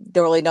you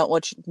don't really know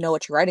what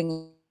you're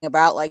writing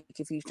about. Like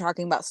if you're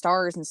talking about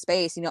stars and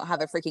space, you don't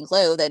have a freaking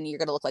clue, then you're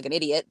going to look like an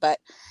idiot. But,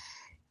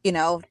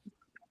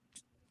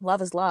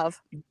 love is love.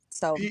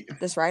 So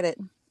just write it.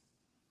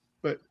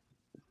 But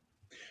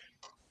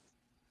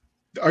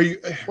are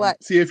you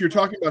what? See, if you're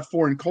talking about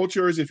foreign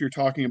cultures, if you're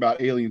talking about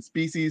alien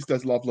species,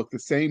 does love look the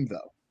same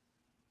though?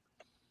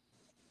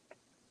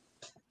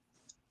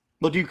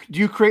 Well, do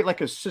you create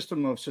like a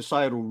system of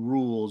societal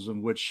rules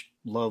in which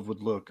love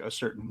would look a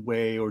certain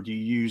way, or do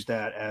you use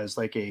that as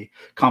like a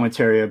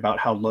commentary about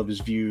how love is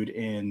viewed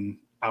in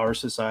our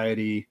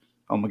society?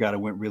 Oh my God, I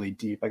went really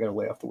deep. I got to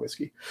lay off the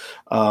whiskey.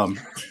 But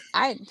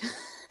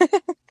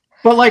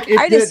like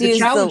the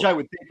challenge I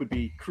would think would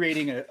be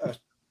creating a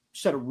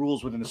set of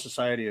rules within the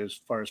society as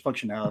far as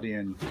functionality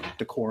and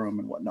decorum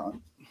and whatnot.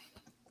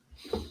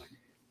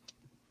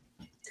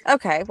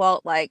 Okay,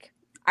 well,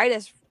 I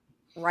just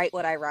write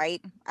what I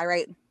write. I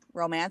write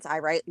romance. I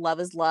write love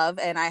is love,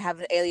 and I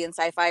have an alien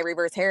sci-fi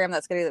reverse harem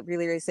that's going to be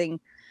releasing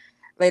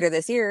later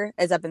this year.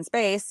 Is up in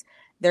space.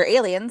 They're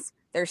aliens.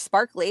 They're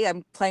sparkly.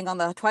 I'm playing on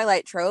the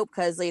Twilight trope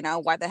because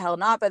why the hell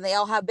not? But they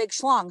all have big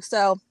schlongs,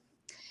 so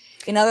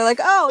they're like,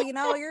 oh,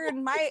 you're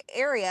in my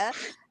area.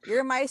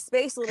 You're in my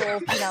space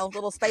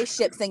little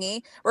spaceship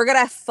thingy. We're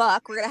gonna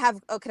fuck. We're gonna have.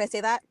 Oh, can I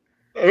say that?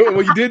 Oh,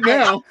 well, you did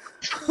now.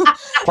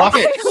 Fuck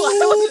it.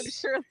 I wasn't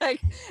sure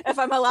if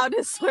I'm allowed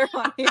to swear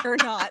on here or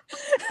not.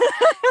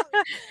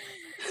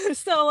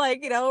 So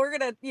we're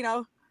gonna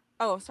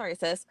oh, sorry,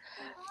 sis.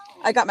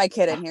 I got my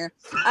kid in here.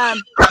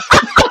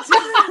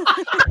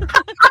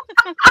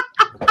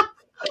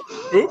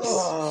 Oops.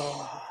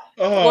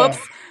 Whoops.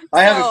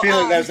 I have a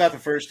feeling that's not the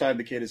first time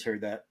the kid has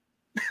heard that.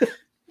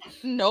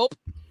 Nope.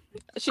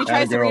 She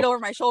tries to read over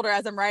my shoulder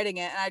as I'm writing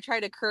it, and I try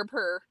to curb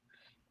her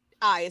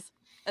eyes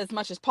as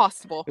much as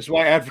possible. That's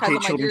why I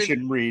advocate children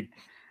shouldn't read.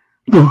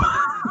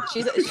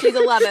 She's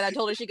 11. I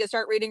told her she could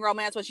start reading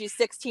romance when she's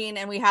 16,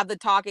 and we have the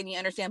talk, and you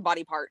understand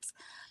body parts.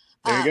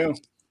 There you go.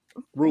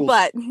 Rules.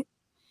 But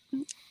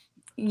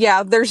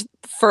yeah, there's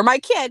for my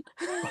kid.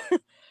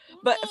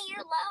 But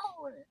you're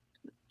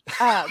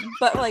loud.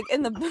 But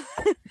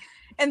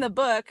in the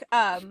book,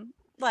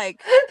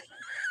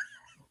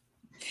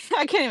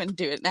 I can't even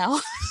do it now.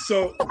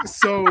 So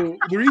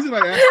the reason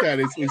I asked that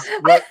is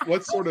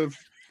what sort of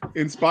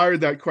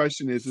inspired that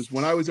question is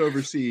when I was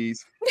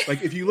overseas,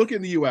 like if you look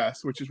in the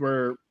US, which is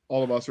where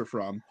all of us are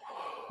from,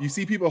 you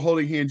see people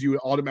holding hands, you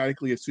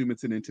automatically assume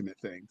it's an intimate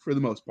thing for the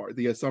most part.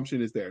 The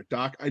assumption is there.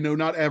 Doc, I know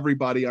not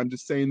everybody, I'm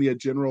just saying the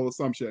general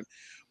assumption.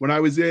 When I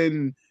was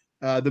in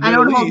the Middle East, I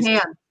don't hold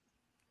hands.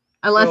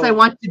 Unless I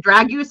want to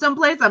drag you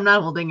someplace, I'm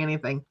not holding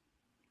anything.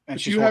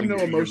 But you have no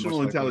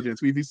emotional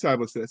intelligence. We've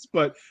established this.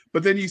 But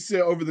then you see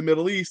over the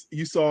Middle East,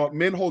 you saw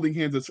men holding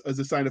hands as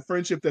a sign of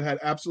friendship that had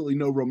absolutely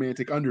no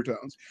romantic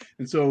undertones.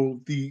 And so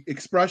the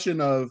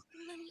expression of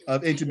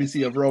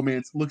intimacy, of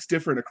romance, looks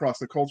different across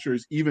the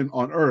cultures, even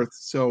on Earth.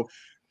 So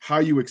how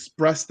you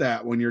express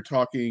that when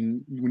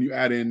you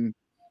add in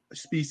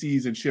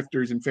species and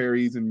shifters and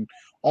fairies and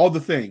all the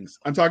things.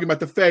 I'm talking about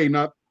the Fae,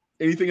 not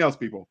anything else,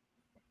 people.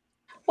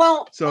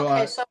 Well, so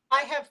I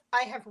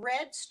have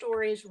read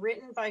stories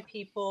written by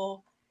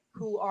people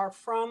who are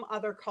from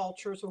other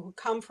cultures or who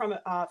come from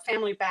a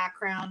family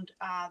background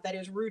that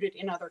is rooted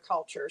in other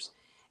cultures,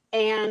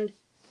 and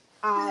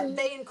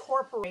they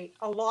incorporate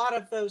a lot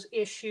of those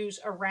issues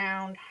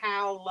around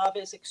how love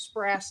is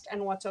expressed and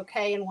what's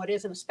okay and what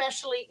isn't,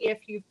 especially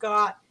if you've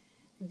got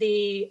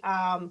the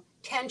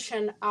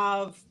tension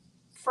of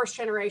first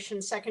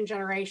generation, second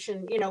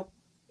generation,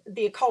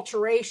 the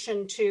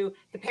acculturation to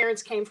the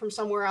parents came from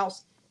somewhere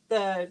else.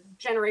 the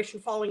generation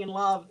falling in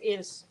love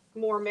is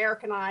more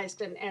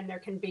Americanized, and there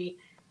can be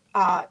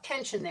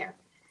tension there.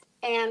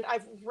 And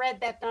I've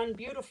read that done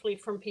beautifully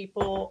from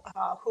people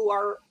who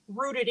are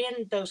rooted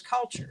in those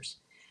cultures.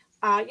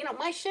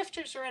 My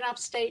shifters are in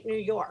upstate New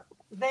York.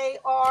 They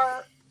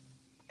are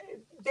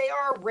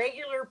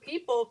regular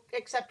people,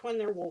 except when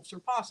they're wolves or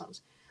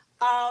possums.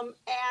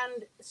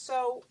 And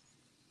so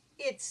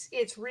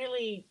it's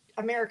really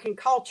American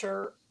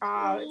culture.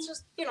 It's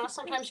just,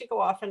 sometimes you go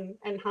off and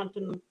hunt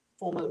in the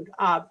full moon,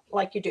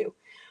 like you do.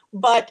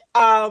 But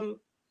I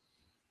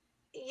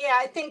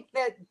think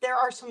that there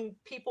are some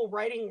people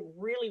writing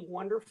really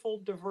wonderful,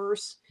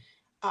 diverse,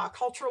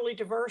 culturally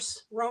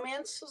diverse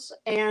romances,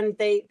 and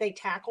they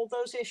tackle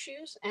those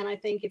issues. And I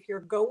think if you're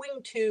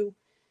going to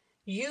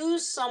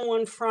use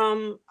someone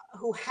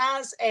who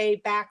has a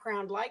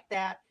background like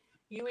that,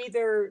 you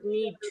either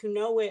need to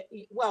know it,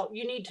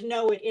 you need to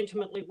know it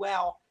intimately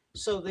well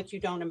so that you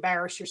don't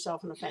embarrass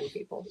yourself and offend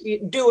people.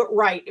 You do it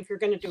right if you're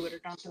going to do it, or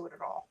don't do it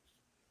at all.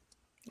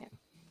 Yeah.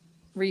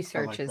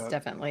 Research is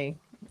definitely,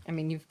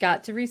 you've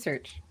got to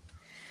research.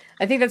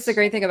 I think that's the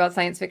great thing about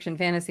science fiction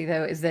fantasy,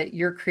 though, is that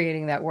you're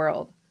creating that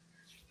world.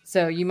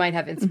 So you might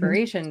have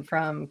inspiration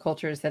from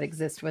cultures that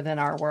exist within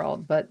our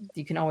world, but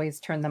you can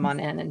always turn them on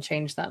in and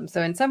change them.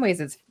 So in some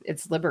ways,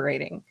 it's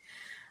liberating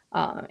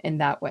in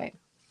that way.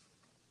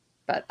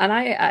 And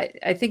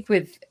I think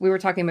we were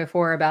talking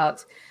before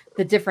about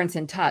the difference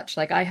in touch.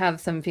 Like I have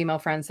some female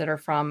friends that are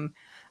from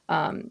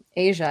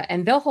Asia,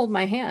 and they'll hold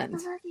my hand,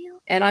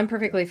 and I'm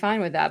perfectly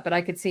fine with that. But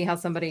I could see how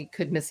somebody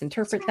could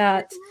misinterpret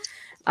that.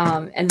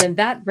 And then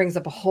that brings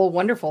up a whole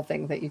wonderful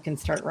thing that you can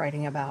start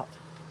writing about.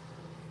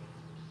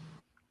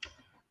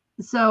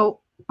 So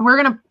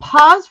we're going to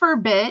pause for a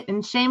bit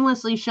and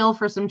shamelessly shill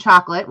for some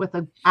chocolate with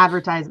an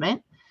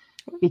advertisement,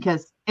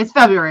 because it's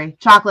February.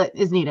 Chocolate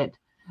is needed.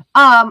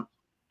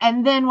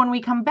 And then when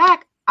we come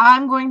back,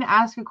 I'm going to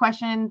ask a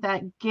question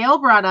that Gail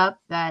brought up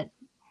that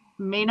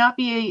may not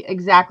be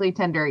exactly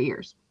tender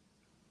ears.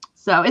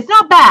 So it's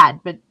not bad,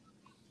 but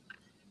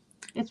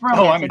it's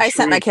romantic. I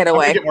sent my kid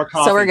away,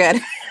 so we're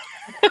good.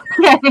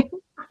 Okay.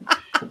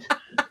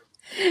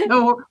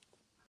 So,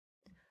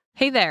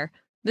 hey there.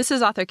 This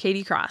is author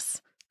Katie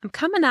Cross. I'm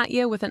coming at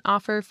you with an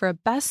offer for a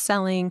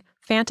best-selling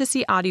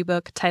fantasy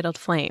audiobook titled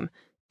Flame,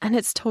 and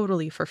it's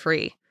totally for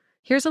free.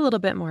 Here's a little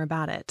bit more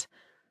about it.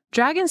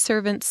 Dragon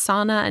servants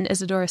Sana and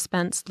Isadora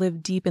Spence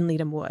live deep in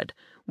Leadham Wood,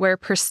 where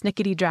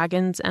persnickety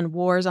dragons and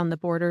wars on the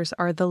borders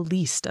are the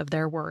least of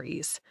their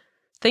worries.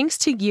 Thanks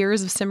to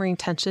years of simmering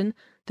tension,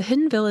 the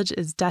hidden village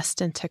is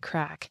destined to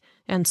crack,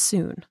 and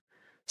soon.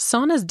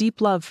 Sana's deep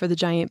love for the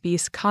giant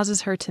beast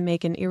causes her to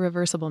make an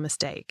irreversible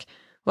mistake,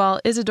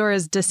 while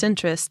Isadora's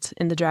disinterest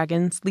in the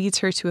dragons leads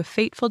her to a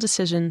fateful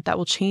decision that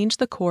will change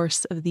the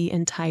course of the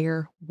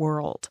entire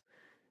world.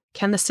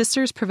 Can the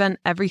sisters prevent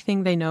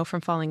everything they know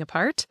from falling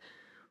apart?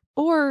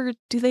 Or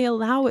do they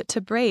allow it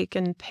to break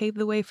and pave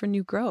the way for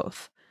new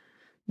growth?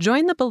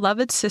 Join the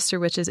beloved sister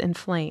witches in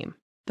Flame,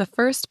 the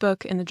first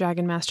book in the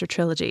Dragon Master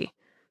trilogy.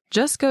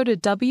 Just go to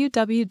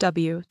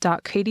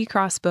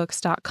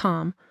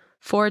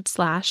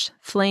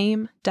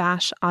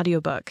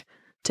www.katiecrossbooks.com/flame-audiobook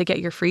to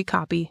get your free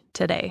copy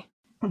today.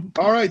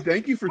 All right,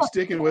 thank you for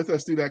sticking with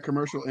us through that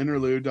commercial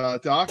interlude.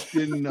 Doc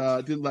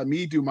didn't let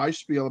me do my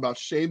spiel about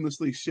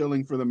shamelessly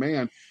shilling for the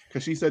man,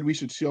 because she said we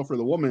should shill for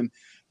the woman.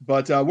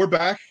 But we're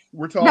back.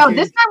 We're talking. No,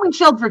 this time we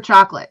shilled for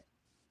chocolate.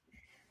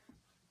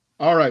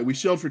 All right, we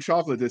shilled for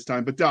chocolate this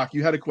time. But Doc,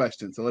 you had a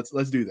question, so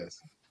let's do this.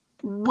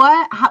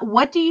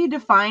 What do you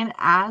define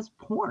as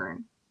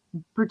porn,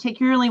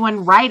 particularly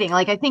when writing?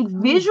 Like, I think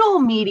visual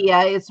media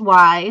is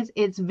wise.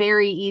 It's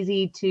very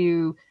easy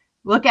to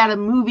look at a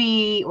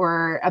movie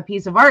or a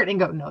piece of art and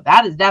go, no,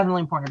 that is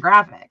definitely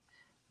pornographic.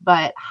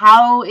 But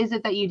how is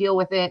it that you deal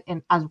with it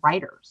as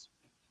writers?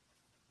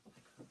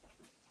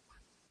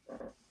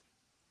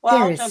 Well,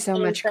 there is so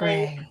much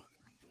gray.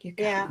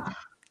 Yeah.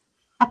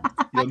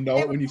 You'll know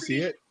it when you see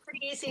it.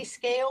 Pretty easy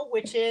scale,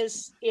 which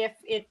is if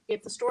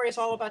the story is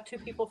all about two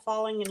people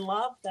falling in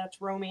love,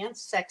 that's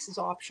romance. Sex is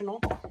optional.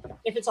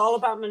 If it's all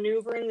about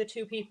maneuvering the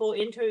two people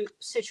into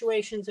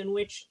situations in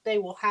which they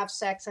will have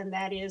sex, and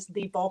that is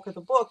the bulk of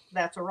the book,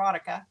 that's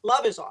erotica.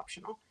 Love is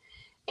optional.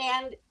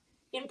 And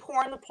in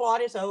porn, the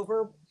plot is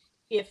over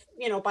if,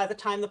 by the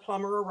time the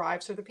plumber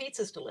arrives or the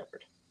pizza's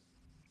delivered.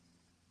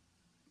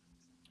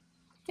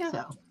 Yeah.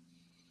 So,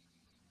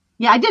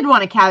 I did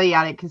want to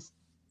caveat it because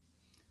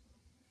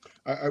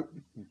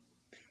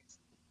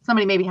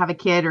somebody maybe have a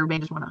kid or may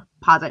just want to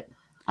pause it.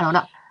 I don't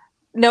know.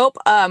 Nope.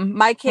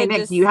 My kid Nick,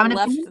 just do you have an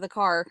left opinion? the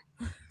car.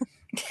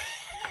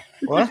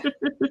 What?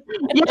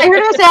 Yeah, I heard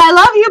her say, "I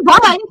love you."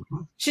 Bye.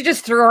 She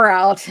just threw her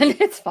out, and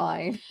it's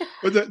fine.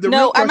 But the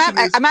No, real question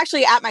is, I'm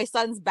actually at my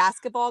son's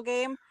basketball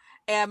game,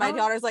 and my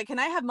daughter's like, "Can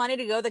I have money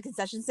to go to the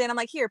concession stand?" I'm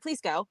like, "Here,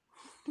 please go."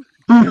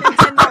 $10. Go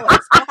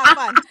have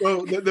fun.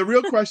 So the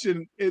real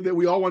question that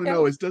we all want to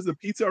know is, does the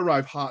pizza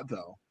arrive hot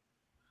though?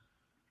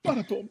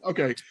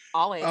 Okay.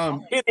 Always.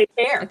 Do they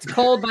care? It's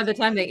cold by the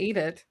time they eat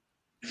it.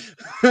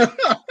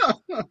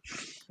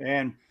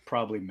 And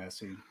probably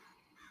messy.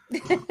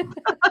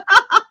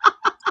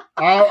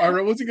 I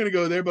wasn't going to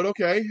go there, but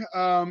okay.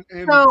 And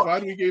So-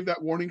 glad we gave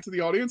that warning to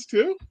the audience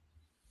too.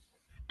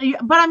 Yeah,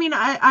 but I mean,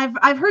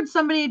 I've heard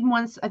somebody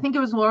once, I think it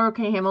was Laura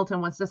K. Hamilton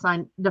once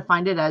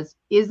defined it as,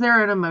 is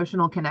there an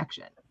emotional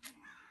connection?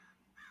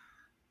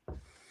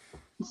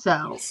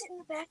 So, Sit in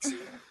the backseat.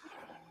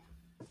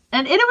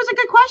 and it was a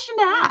good question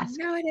to ask.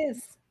 No, it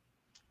is.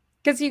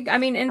 Because I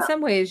mean, in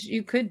some ways,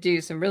 you could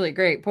do some really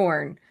great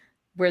porn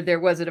where there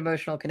was an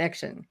emotional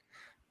connection,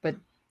 but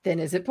then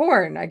is it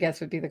porn? I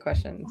guess would be the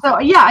question. So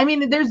yeah, I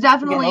mean, there's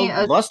definitely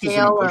a Lust is an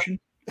scale of emotion.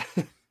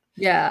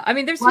 Yeah, I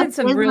mean, there's what been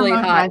some is an really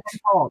emotion, hot. I've been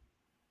told.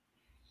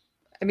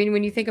 I mean,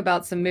 when you think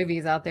about some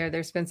movies out there,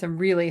 there's been some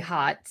really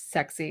hot,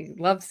 sexy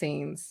love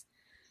scenes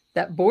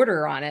that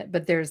border on it,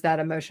 but there's that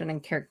emotion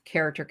and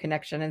character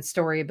connection and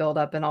story build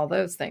up and all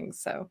those things.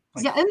 So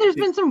Yeah, and there's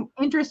been some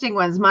interesting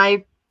ones.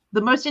 The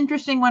most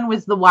interesting one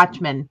was The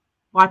Watchmen.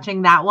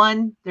 Watching that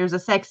one, there's a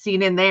sex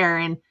scene in there,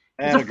 and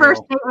it was a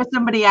first date with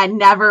somebody I'd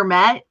never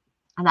met,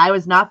 and I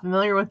was not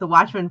familiar with the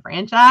Watchmen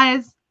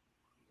franchise.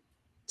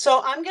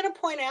 So I'm going to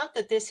point out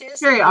that this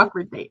is Very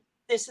awkward date.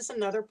 This is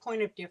another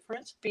point of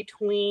difference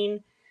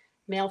between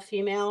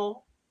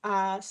male-female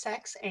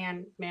sex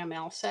and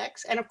male-male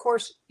sex. And of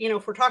course, you know,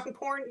 if we're talking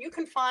porn, you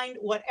can find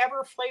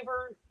whatever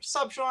flavor,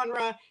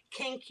 subgenre,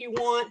 kink you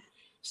want.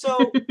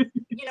 So,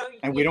 you know,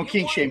 And we don't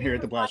kink want- shame you here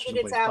at can the find Blasters that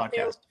and it's Blades out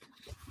there.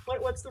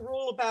 podcast. What's the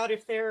rule about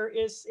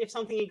if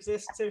something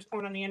exists, there's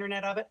porn on the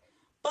internet of it?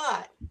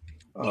 But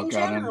Oh in god,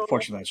 general,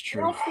 unfortunately that's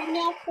true.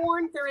 male-female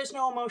porn, there is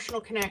no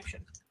emotional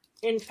connection.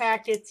 In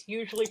fact, it's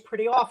usually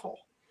pretty awful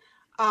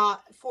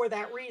for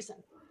that reason.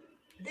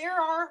 There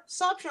are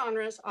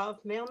subgenres of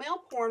male-male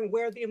porn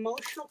where the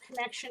emotional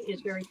connection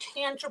is very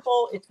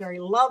tangible, it's very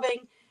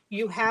loving.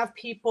 You have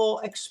people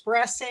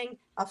expressing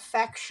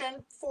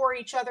affection for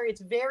each other.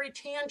 It's very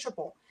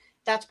tangible.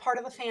 That's part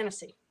of the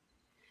fantasy.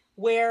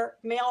 Where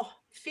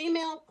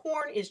male-female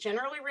porn is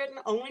generally written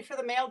only for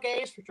the male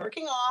gaze, for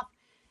jerking off.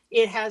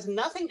 It has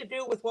nothing to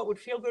do with what would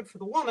feel good for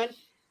the woman,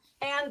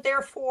 and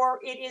therefore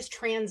it is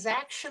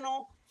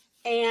transactional,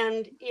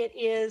 and it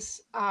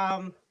is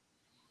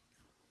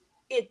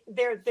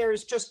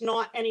there's just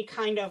not any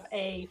kind of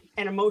an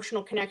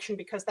emotional connection,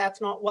 because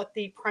that's not what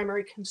the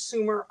primary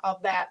consumer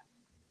of that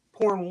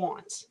porn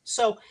wants.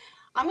 So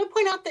I'm going to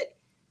point out that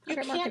you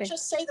can't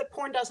just say that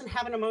porn doesn't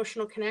have an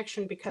emotional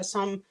connection, because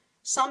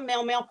some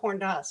male porn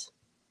does,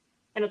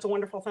 and it's a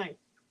wonderful thing.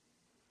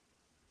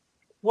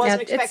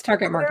 Wasn't it's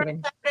target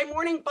marketing. Saturday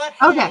morning, but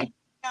Okay. hey, you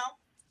know,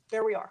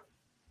 there we are.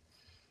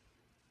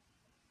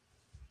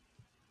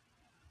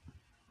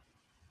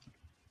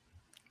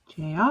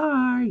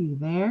 JR, you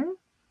there?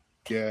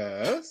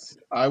 Yes,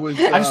 I was.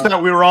 I just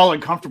thought we were all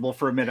uncomfortable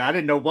for a minute. I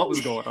didn't know what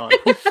was going on.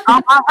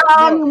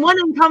 One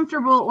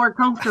uncomfortable or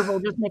comfortable,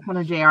 just make fun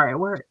of JR. It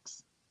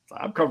works.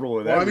 I'm comfortable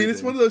with that. Well, I mean,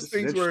 it's one of those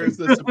things where, as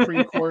the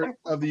Supreme Court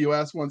of the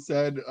U.S. once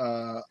said,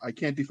 "I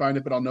can't define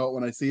it, but I'll know it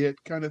when I see it."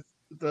 Kind of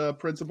the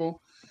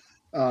principle,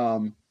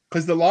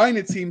 because the line,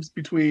 it seems,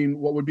 between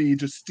what would be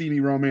just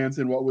steamy romance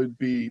and what would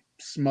be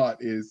smut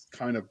is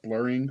kind of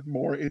blurring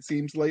more. It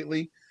seems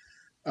lately.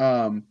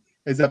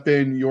 Has that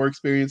been your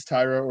experience,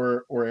 Tyra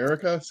or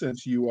Erica?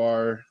 Since you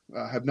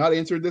have not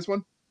answered this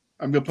one,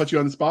 I'm going to put you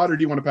on the spot, or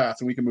do you want to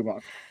pass and we can move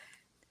on?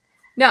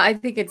 no, I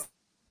think it's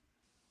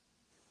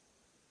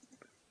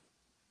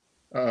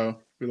Uh-oh,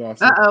 we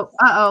lost her.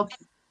 Uh-oh.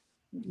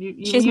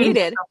 She's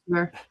muted.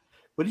 What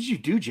did you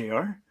do,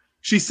 JR?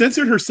 She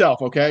censored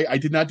herself, okay? I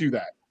did not do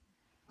that.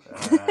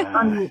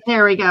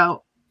 There we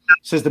go.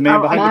 Says the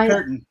man behind my- the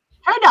curtain.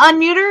 Tried to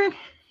unmute her.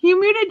 You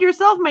muted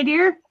yourself, my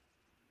dear.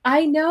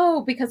 I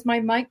know, because my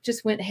mic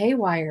just went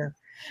haywire.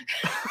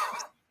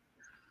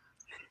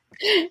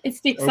 It's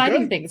the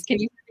exciting Okay. things. Can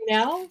you hear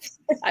me now?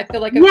 I feel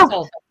like I'm Yeah.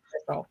 still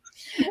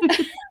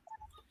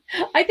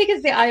I think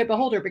it's the eye of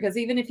beholder, because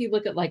even if you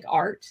look at like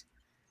art,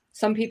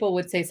 some people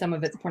would say some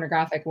of it's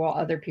pornographic, while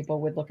other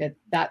people would look at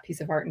that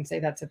piece of art and say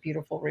that's a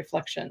beautiful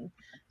reflection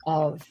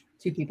of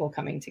two people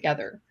coming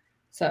together.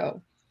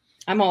 So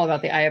I'm all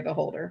about the eye of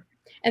beholder.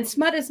 And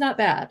smut is not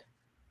bad.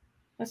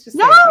 Let's just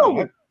say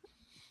No!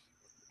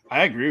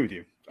 I agree with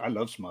you. I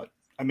love smut.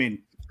 I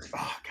mean,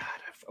 oh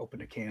god, I've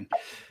opened a can.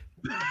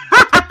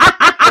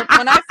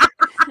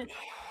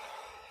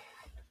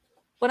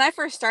 When I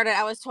first started,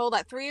 I was told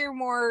that 3 or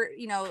more,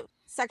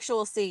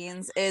 sexual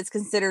scenes is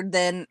considered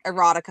then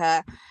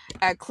erotica.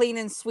 Clean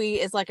and sweet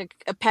is like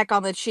a peck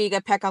on the cheek,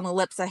 a peck on the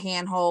lips, a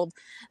handhold.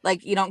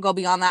 Like, you don't go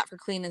beyond that for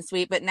clean and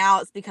sweet. But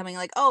now it's becoming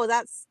like, oh,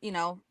 that's,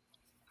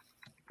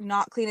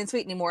 not clean and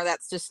sweet anymore.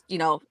 That's just,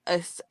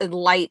 a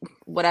light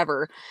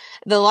whatever.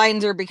 The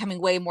lines are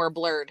becoming way more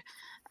blurred,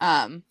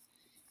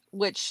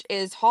 which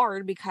is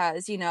hard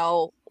because,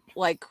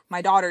 like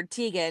my daughter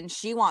Tegan,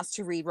 she wants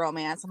to read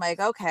romance. I'm like,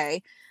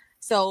 okay.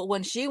 So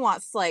when she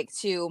wants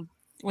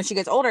when she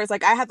gets older, it's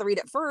like I have to read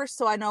it first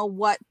so I know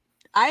what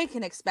I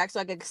can expect, so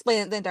I can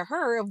explain it then to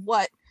her of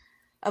what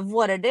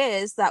it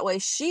is. That way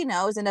she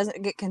knows and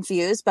doesn't get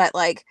confused. But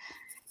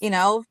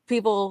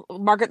people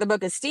market the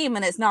book as steam,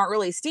 and it's not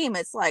really steam.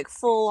 It's like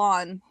full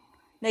on,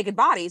 naked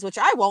bodies, which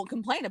I won't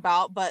complain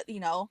about, but you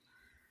know,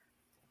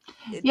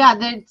 Yeah,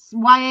 that's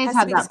YA's has to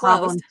had be that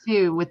problem disclosed.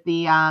 too with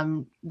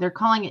the they're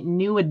calling it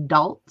new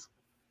adult,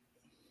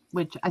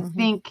 which I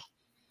think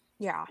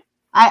yeah.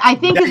 I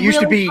think That is used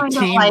to really be kind of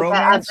teen like a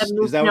romance? Is that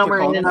what they're misnomer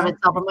in calling and it of now?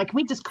 itself. I'm like, can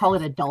we just call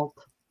it adult?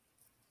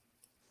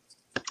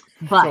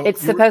 But So- It's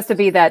supposed to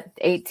be that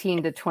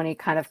 18 to 20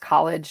 kind of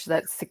college,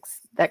 that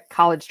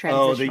college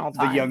Oh, transitional the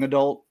time. young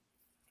adult.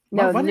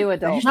 No, Why new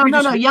did- that adult. used to no, be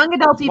no, just- young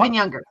adult's even What?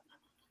 younger.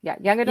 Yeah,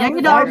 young adult. Young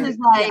is adult better. is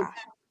like Yeah.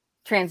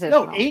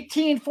 Transitional. No,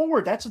 18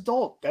 forward. That's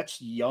adult. That's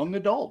young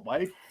adult.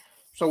 Why?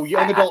 So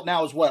young I- adult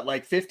now is what,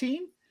 like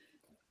 15?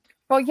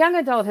 Well, young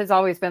adult has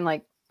always been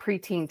like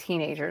preteen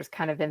teenagers,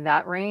 kind of in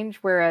that range.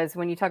 Whereas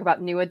when you talk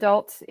about new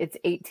adults, it's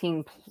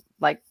 18,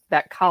 like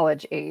that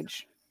college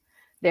age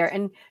there.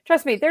 And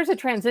trust me, there's a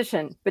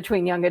transition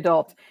between young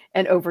adult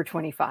and over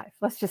 25.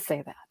 Let's just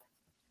say that.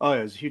 Oh, yeah,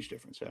 there's a huge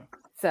difference. Yeah.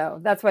 So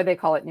that's why they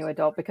call it new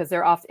adult, because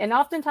they're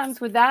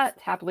oftentimes with that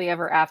happily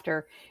ever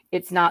after,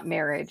 it's not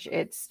marriage.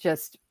 It's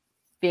just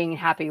being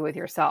happy with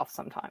yourself.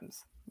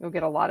 Sometimes you'll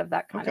get a lot of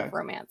that kind of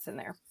romance in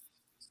there.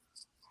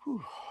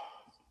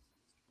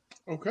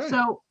 Okay.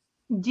 So,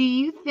 do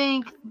you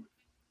think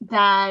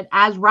that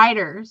as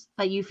writers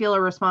that you feel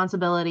a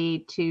responsibility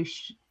to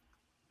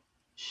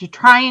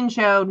try and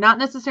show not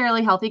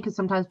necessarily healthy, because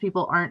sometimes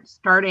people aren't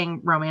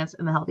starting romance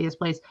in the healthiest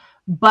place,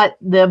 but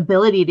the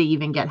ability to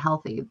even get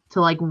healthy,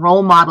 to like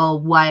role model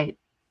what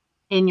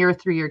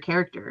through your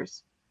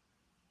characters,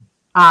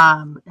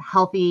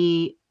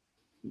 healthy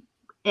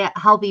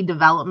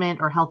development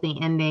or healthy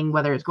ending,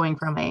 whether it's going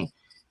from a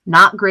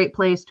not great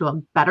place to a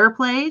better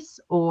place,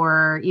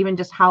 or even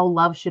just how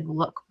love should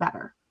look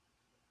better.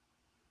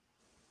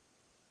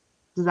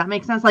 Does that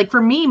make sense? Like for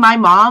me, my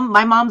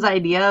mom's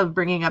idea of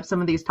bringing up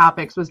some of these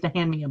topics was to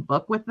hand me a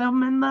book with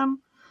them in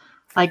them.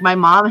 Like my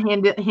mom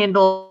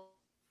handled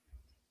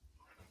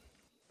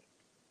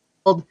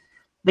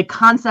the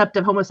concept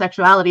of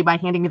homosexuality by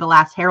handing me The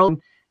Last Herald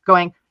and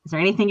going, "Is there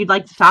anything you'd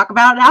like to talk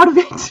about out of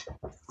it?"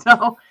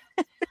 So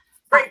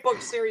Great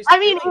book series. I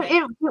mean,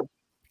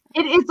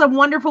 it's a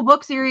wonderful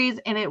book series,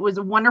 and it was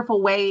a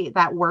wonderful way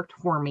that worked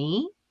for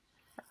me.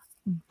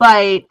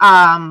 But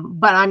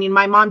I mean,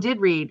 my mom did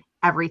read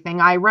everything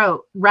I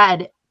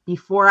read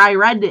before I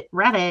read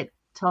it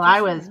till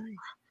I was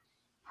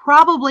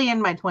probably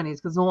in my 20s,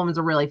 because the woman's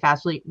a really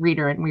fast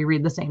reader and we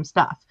read the same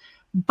stuff.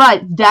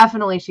 But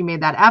definitely she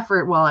made that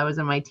effort while I was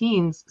in my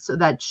teens so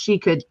that she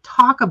could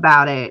talk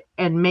about it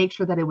and make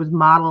sure that it was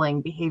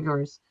modeling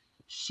behaviors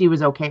she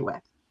was okay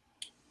with.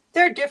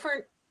 There are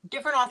different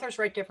authors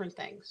write different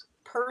things.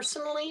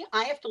 Personally,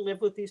 I have to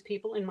live with these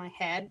people in my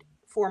head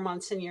 4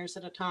 months and years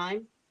at a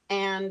time.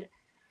 And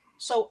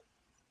so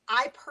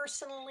I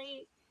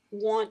personally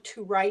want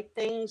to write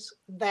things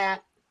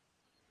that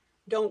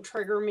don't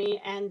trigger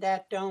me and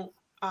that don't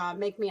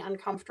make me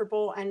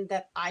uncomfortable and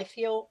that I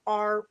feel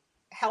are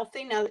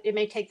healthy. Now, it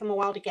may take them a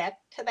while to get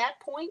to that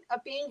point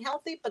of being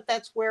healthy, but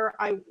that's where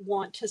I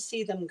want to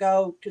see them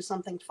go to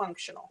something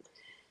functional.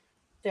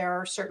 There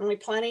are certainly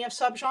plenty of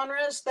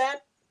subgenres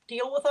that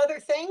deal with other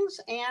things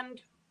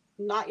and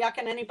not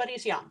yucking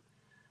anybody's yum.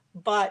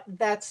 But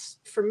that's,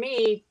 for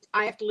me,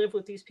 I have to live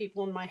with these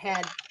people in my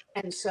head.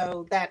 And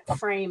so that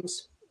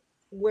frames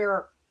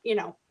where,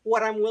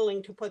 what I'm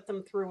willing to put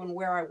them through and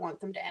where I want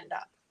them to end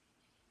up.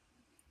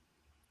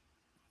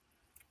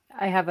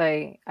 I have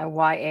a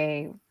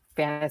YA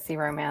fantasy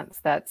romance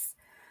that's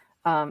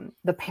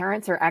the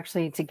parents are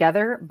actually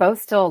together,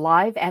 both still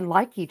alive and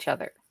like each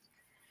other.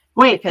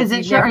 Wait, Because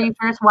is it you are never- you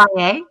sure it's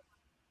YA?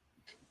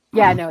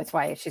 Yeah, no, it's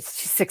YA. She's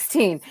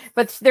 16,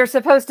 but they're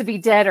supposed to be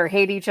dead or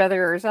hate each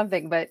other or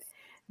something. But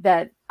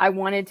that I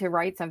wanted to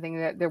write something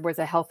that there was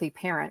a healthy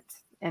parent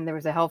and there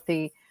was a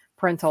healthy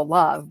parental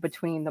love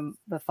between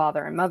the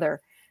father and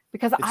mother,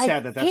 because It's I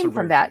sad that that's came a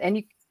from rare that, thing.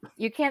 and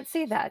you can't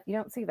see that. You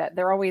don't see that.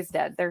 They're always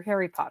dead. They're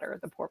Harry Potter,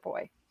 the poor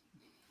boy.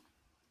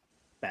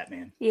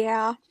 Batman.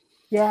 Yeah.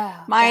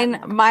 Yeah. Mine,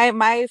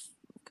 Batman.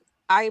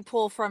 I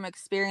pull from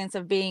experience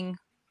of being,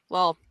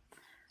 well,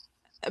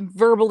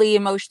 verbally,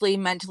 emotionally,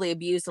 mentally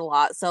abused a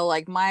lot. So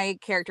like my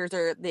characters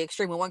are the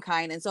extreme of one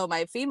kind. And so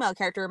my female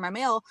character and my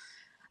male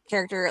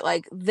character,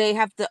 like they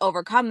have to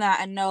overcome that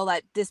and know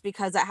that just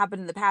because that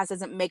happened in the past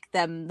doesn't make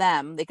them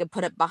them. They can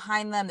put it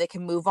behind them, they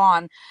can move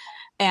on,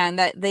 and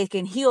that they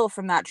can heal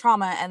from that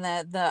trauma. And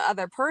the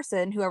other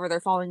person, whoever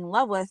they're falling in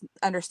love with,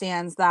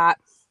 understands that,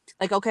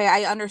 like, okay,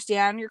 I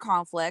understand your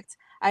conflict.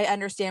 I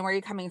understand where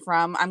you're coming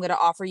from. I'm going to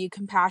offer you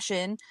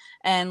compassion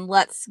and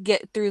let's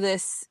get through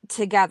this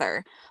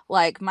together.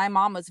 Like my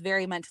mom was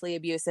very mentally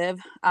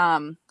abusive.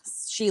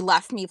 She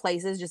left me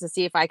places just to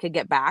see if I could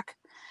get back.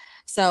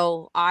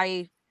 So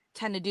I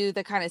tend to do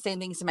the kind of same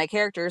things to my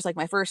characters. Like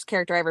my first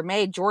character I ever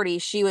made, Jordy,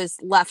 she was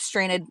left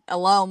stranded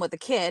alone with a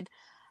kid.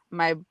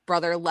 My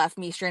brother left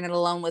me stranded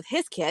alone with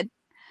his kid,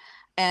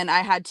 and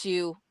I had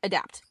to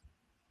adapt.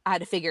 I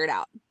had to figure it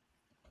out.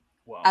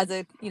 Wow. As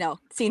a,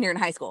 senior in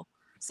high school.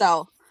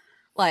 So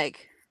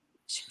like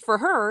for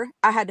her,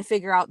 I had to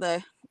figure out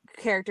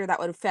character that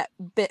would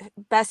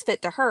best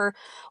fit to her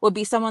would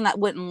be someone that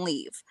wouldn't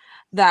leave,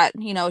 that,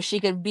 you know, she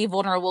could be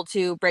vulnerable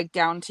to, break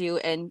down to,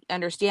 and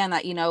understand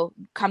that, you know,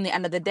 come the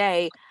end of the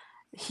day,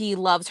 he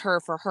loves her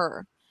for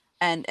her,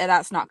 and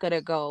that's not going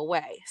to go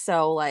away.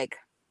 So like,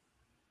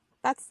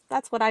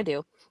 that's what I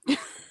do. Well,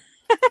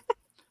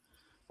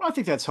 I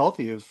think that's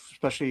healthy,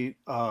 especially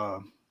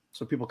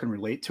so people can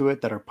relate to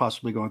it that are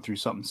possibly going through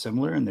something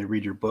similar, and they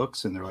read your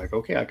books and they're like,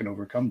 okay, I can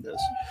overcome this.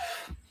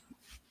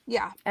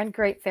 Yeah. And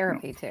great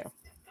therapy too.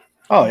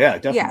 Oh yeah,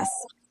 definitely. Yes.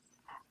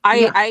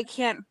 I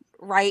can't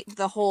write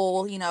the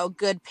whole, you know,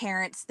 good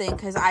parents thing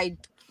because I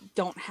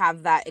don't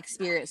have that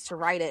experience to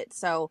write it.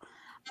 So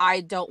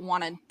I don't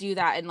want to do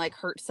that and like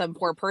hurt some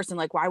poor person.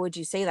 Like, why would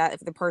you say that if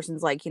the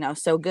person's like, you know,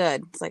 so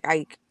good? It's like,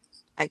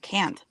 I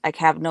can't. I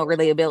have no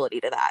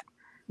relatability to that.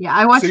 Yeah,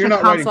 I watched So you're the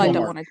not writing So I don't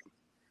Hallmark. want to.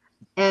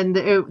 and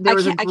there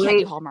was I can't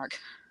do Hallmark.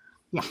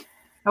 Yeah,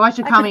 I watched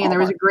a I comedy could and there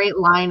was a Hallmark. great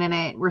line in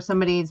it where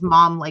somebody's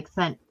mom like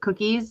sent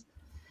cookies,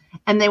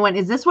 and they went,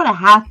 "Is this what a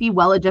happy,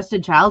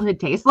 well-adjusted childhood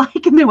tastes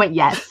like?" And they went,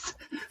 "Yes."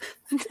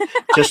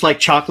 Just like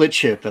chocolate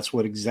chip, that's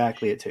what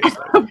exactly it tastes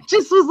like.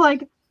 Just was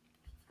like,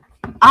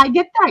 I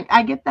get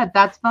that.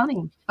 That's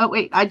funny. Oh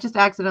wait, I just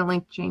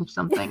accidentally changed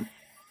something.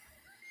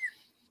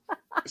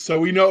 So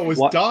we know it was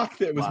What? Doc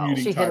that was Wow.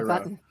 muting She hit a Tyra.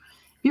 button.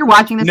 If you're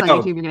watching this No. on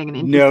YouTube, you're getting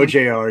an No,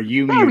 interesting. JR,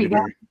 you There we muted go.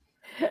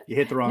 her. You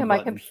hit the wrong Yeah,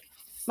 button.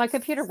 my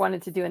computer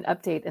wanted to do an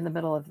update in the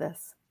middle of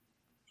this.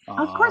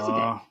 Of course it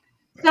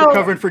did. We're So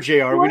covering for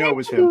JR. We know it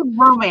was him. do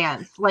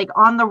romance, like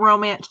on the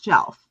romance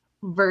shelf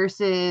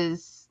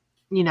versus,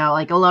 you know,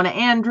 like Alona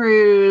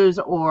Andrews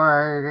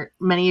or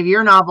many of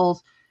your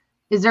novels.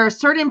 Is there a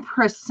certain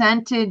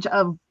percentage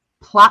of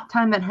plot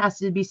time that has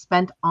to be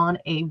spent on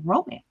a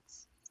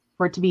romance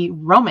for it to be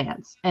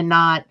romance and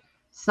not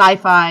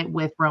sci-fi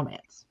with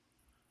romance?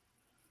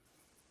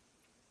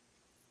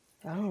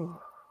 Oh.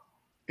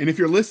 And if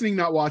you're listening,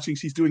 not watching,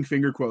 she's doing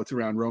finger quotes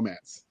around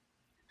romance.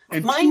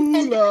 And Mine true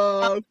tended to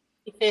love.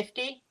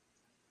 50. Okay.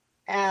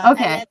 And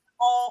that's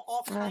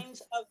all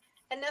kinds of,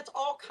 and that's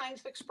all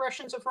kinds of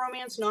expressions of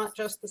romance, not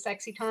just the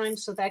sexy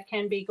times. So that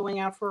can be going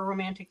out for a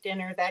romantic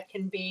dinner. That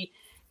can be,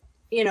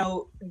 you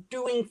know,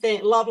 doing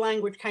love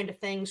language kind of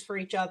things for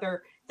each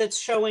other.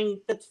 That's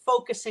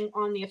focusing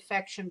on the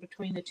affection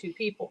between the two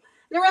people.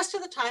 And the rest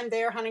of the time,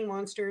 they're hunting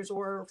monsters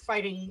or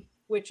fighting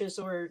witches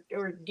or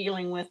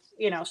dealing with,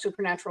 you know,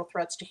 supernatural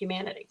threats to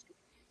humanity,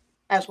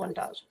 as one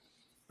does.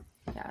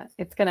 Yeah,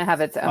 it's going to have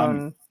its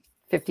own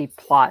 50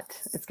 plot.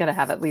 It's going to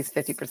have at least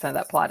 50% of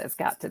that plot has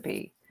got to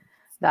be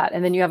that.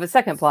 And then you have a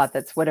second plot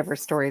that's whatever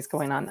story is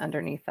going on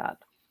underneath that.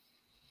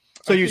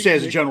 So I you think say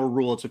as a Nick- general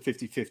rule, it's a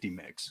 50-50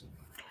 mix.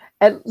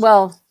 And,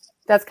 well,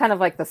 that's kind of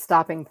like the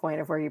stopping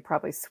point of where you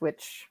probably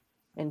switch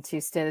into,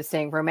 instead of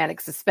saying romantic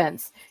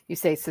suspense, you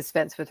say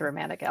suspense with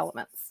romantic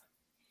elements.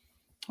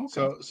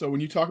 So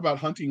when you talk about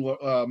hunting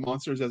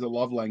monsters as a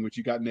love language,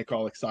 you got Nick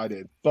all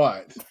excited.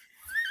 But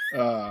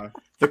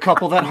The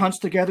couple that hunts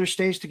together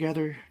stays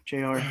together,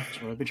 JR.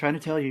 That's what I've been trying to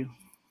tell you.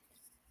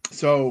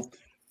 so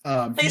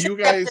do Please you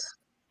accept guys?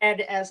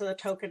 And as a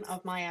token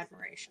of my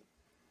admiration.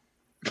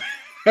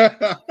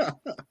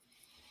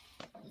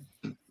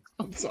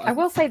 I'm sorry. I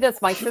will say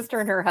this, my sister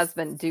and her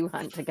husband do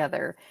hunt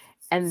together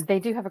and they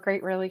do have a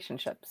great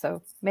relationship.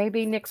 So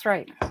maybe Nick's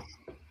right.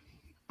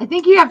 I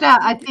think you have to.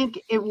 I think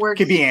it works.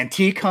 Could be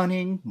antique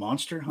hunting,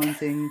 monster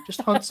hunting,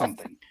 just hunt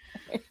something.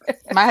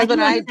 My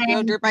husband and I you go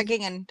understand. dirt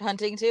biking and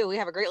hunting too. We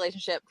have a great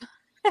relationship.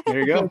 There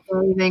you go.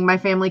 Everything. My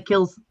family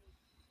kills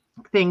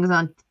things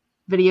on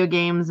video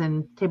games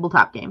and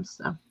tabletop games.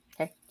 So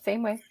Okay,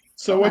 same way.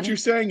 So what you're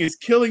saying is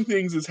killing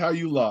things is how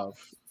you love.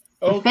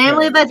 the Okay.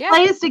 family that Yeah.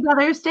 plays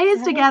together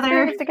stays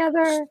together. Stays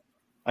together.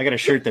 I got a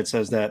shirt that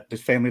says that the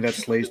family that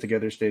slays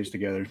together stays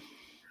together.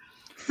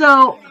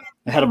 So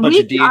I had a bunch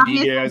we of D&D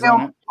obviously guys go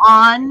on it.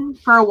 on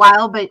for a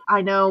while, but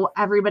I know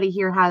everybody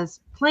here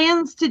has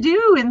plans to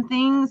do and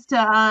things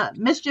to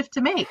mischief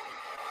to make.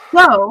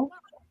 So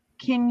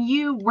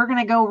we're going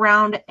to go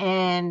around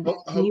and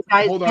can you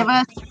guys hold give on.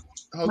 us,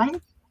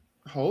 Hold-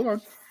 Hold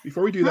on.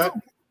 Before we do that,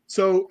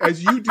 so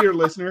as you, dear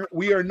listener,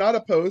 we are not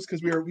opposed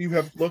because we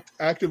have looked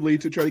actively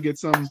to try to get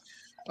some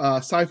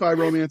sci-fi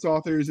romance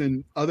authors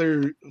and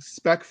other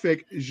spec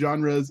fic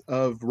genres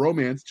of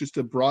romance just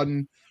to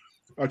broaden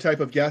our type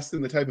of guests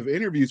and the type of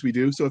interviews we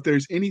do. So if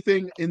there's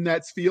anything in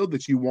that field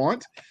that you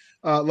want,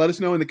 let us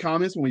know in the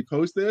comments when we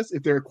post this.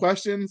 If there are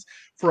questions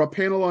for a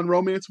panel on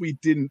romance we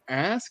didn't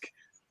ask,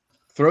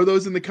 throw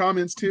those in the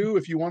comments too.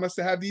 If you want us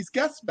to have these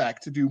guests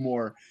back to do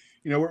more,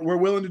 we're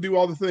willing to do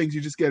all the things.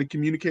 You just got to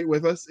communicate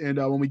with us. And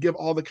when we give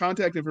all the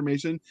contact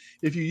information,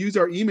 if you use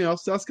our email,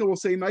 Suska will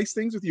say nice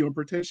things with you and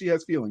pretend she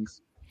has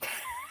feelings.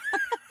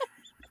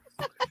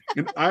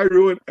 And I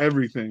ruin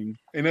everything.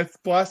 And that's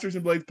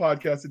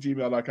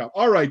blastersandbladespodcast@gmail.com.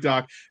 All right,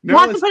 Doc. you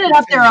have to put it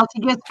up there or else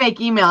he gets fake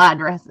email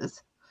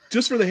addresses.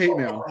 Just for the hate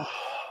mail. Just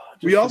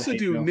We for the also hate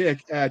do mail.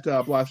 Nick at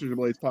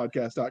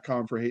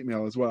blastersandbladespodcast.com for hate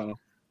mail as well.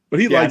 But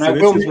he Yeah, likes and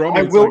it. It's his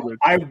romance language.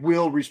 I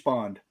will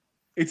respond.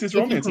 It's his If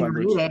you romance can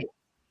language. read it.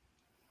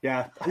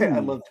 Yeah, I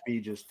love to be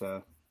just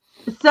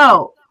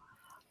So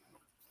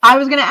I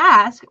was going to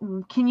ask,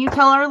 can you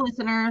tell our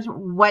listeners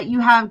what you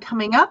have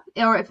coming up,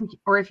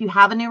 or if you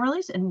have a new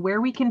release, and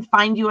where we can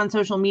find you on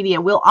social media?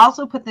 We'll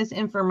also put this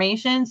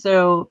information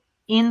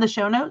in the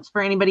show notes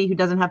for anybody who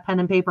doesn't have pen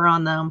and paper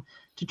on them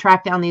to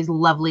track down these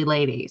lovely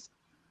ladies.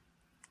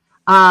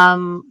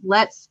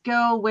 Let's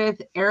go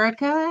with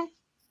Erica,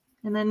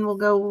 and then we'll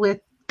go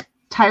with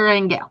Tyra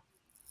and Gail.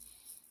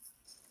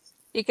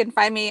 You can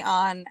find me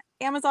on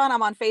Amazon.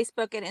 I'm on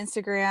Facebook and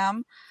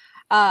Instagram.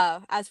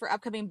 As for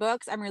upcoming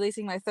books, I'm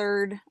releasing my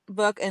third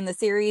book in the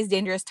series,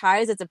 Dangerous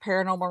Ties. It's a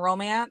paranormal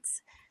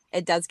romance.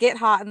 It does get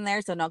hot in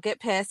there, so don't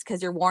get pissed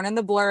because you're warned in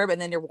the blurb and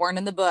then you're warned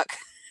in the book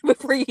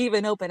before you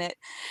even open it.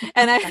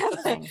 And I have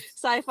a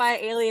sci-fi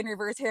alien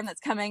reverse harem that's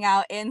coming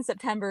out in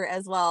September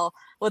as well,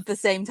 with the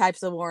same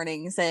types of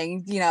warnings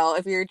saying,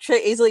 if you're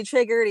easily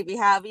triggered, if you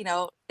have,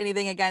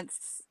 anything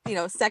against,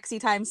 sexy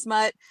time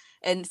smut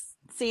and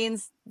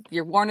scenes,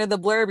 you're warned in the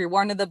blurb, you're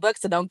warned in the book,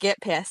 so don't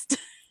get pissed.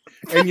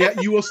 And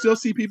yet you will still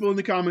see people in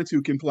the comments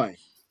who complain.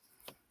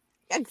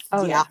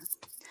 Oh yeah.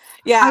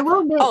 I will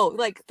admit.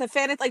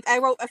 I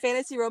wrote a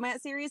fantasy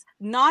romance series,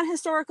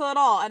 non-historical at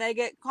all, and I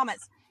get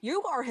comments,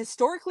 you are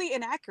historically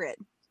inaccurate.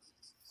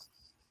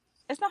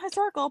 It's not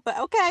historical, but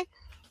okay.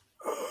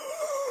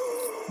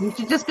 You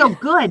should just go,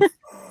 good.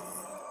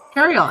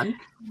 Carry on.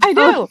 I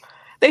do.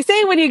 They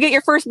say when you get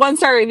your first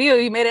 1-star review,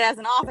 you made it as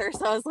an author,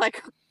 so I was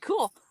like,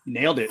 cool.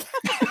 Nailed it.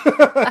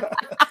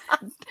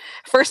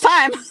 First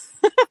time.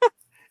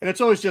 And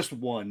it's always just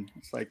one.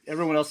 It's like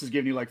everyone else is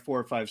giving you like 4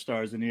 or 5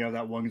 stars, and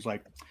that one is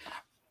like,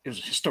 it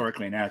was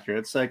historically inaccurate.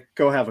 It's like,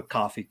 go have a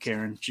coffee,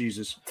 Karen.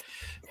 Jesus.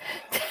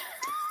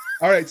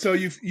 All right, so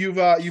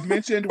you've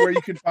mentioned where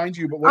you can find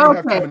you, but what do you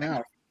have coming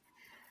out?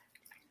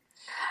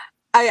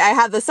 I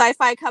have the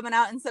sci-fi coming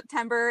out in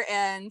September,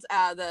 and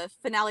the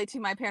finale to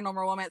my paranormal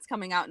romance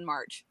coming out in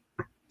March.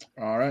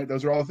 All right,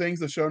 those are all the things.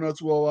 The show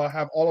notes will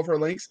have all of her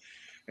links.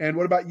 And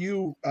what about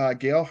you,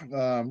 Gail?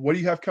 What do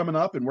you have coming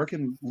up, and where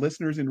can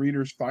listeners and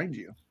readers find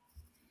you?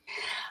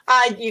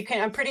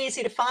 I'm pretty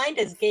easy to find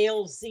as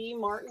Gail Z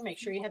Martin. Make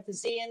sure you have the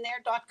Z in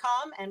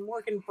there.com, and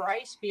Morgan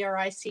Bryce,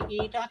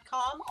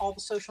 BRICE.com. All the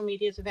social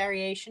media is a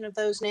variation of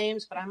those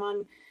names, but I'm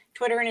on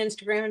Twitter and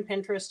Instagram and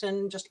Pinterest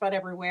and just about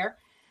everywhere.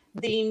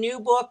 The new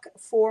book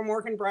for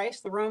Morgan Bryce,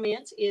 the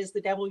romance, is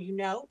The Devil You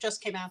Know.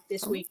 Just came out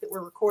this week that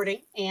we're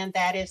recording, and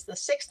that is the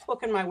 6th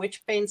book in my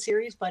Witchbane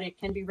series, but it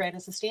can be read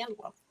as a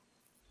standalone.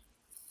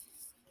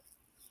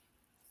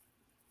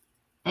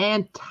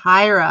 And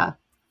Tyra.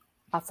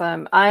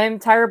 Awesome. I'm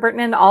Tyra Burton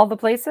in all the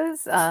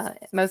places,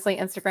 mostly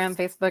Instagram,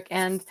 Facebook,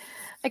 and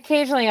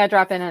occasionally I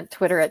drop in at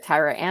Twitter at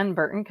Tyra Ann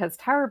Burton, because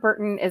Tyra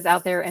Burton is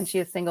out there and she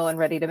is single and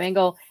ready to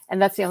mingle,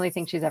 and that's the only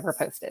thing she's ever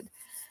posted.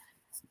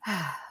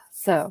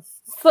 So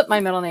slip my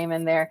middle name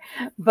in there.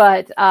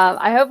 But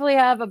I hopefully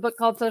have a book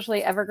called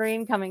Socially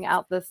Evergreen coming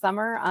out this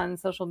summer on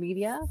social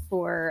media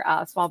for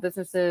small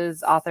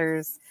businesses,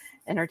 authors,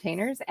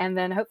 entertainers, and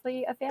then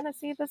hopefully a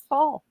fantasy this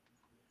fall.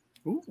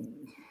 Ooh.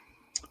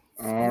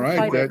 All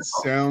right, that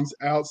sounds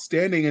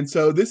outstanding. And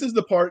so this is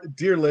the part,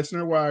 dear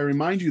listener, where I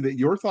remind you that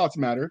your thoughts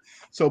matter.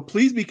 So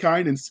please be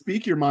kind and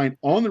speak your mind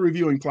on the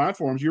reviewing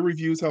platforms. Your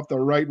reviews help the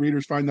right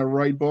readers find the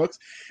right books.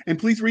 And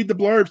please read the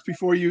blurbs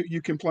before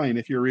you complain.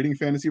 If you're reading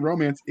fantasy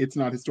romance, it's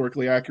not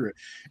historically accurate.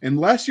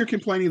 Unless you're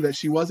complaining that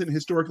she wasn't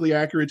historically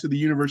accurate to the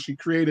universe she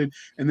created,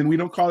 and then we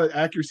don't call it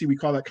accuracy, we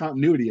call that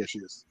continuity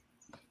issues.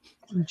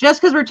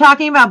 Just because we're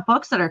talking about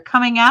books that are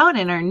coming out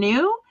and are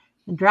new,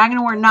 the Dragon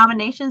Award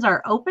nominations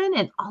are open,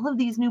 and all of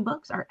these new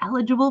books are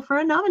eligible for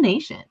a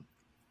nomination.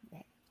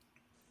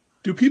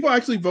 Do people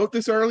actually vote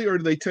this early, or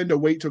do they tend to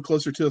wait till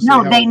closer to?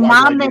 No, they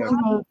nominate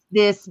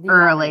this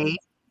early.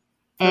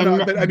 And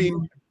no, but I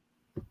mean,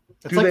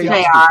 do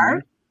they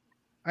are?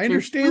 I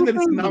understand that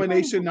it's a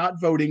nomination,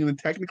 not voting, and then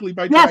technically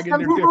by yes,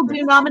 Dragon, some people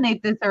do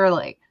nominate this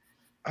early.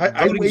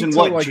 I wait in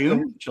till what,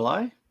 June,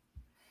 July?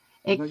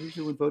 Is that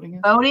usually when voting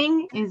is?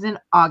 Voting is in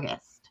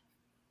August.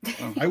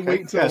 Oh, I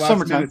wait until the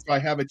last minute so I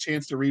have a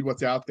chance to read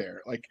what's out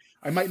there. Like,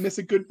 I might miss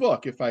a good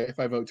book if I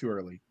vote too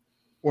early,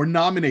 or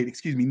nominate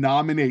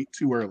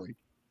too early.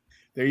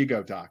 There you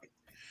go, Doc.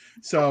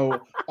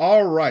 So,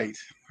 all right.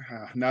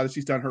 Now that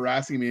she's done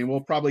harassing me, and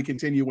we'll probably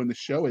continue when the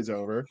show is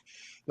over,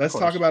 let's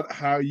talk about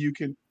how you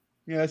can.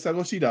 Yeah, that's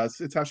what she does.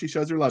 It's how she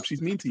shows her love.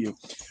 She's mean to you.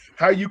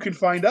 How you can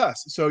find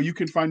us. So you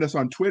can find us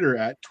on Twitter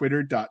at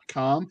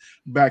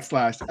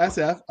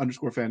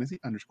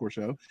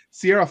twitter.com/SF_fantasy_show.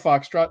 Sierra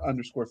Foxtrot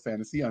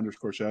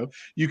 _fantasy_show.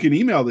 You can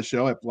email the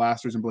show at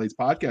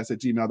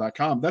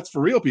blastersandbladespodcast@gmail.com. That's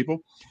for real, people.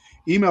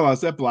 Email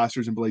us at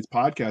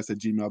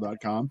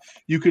blastersandbladespodcast@gmail.com.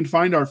 You can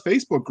find our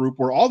Facebook group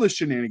where all the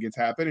shenanigans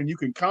happen, and you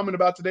can comment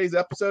about today's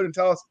episode and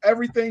tell us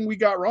everything we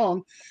got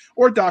wrong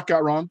or Doc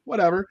got wrong,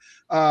 whatever,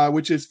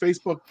 which is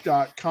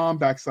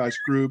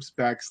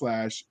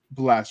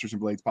facebook.com/groups/Blasters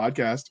and Blades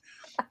podcast.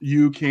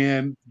 You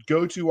can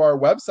go to our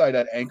website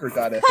at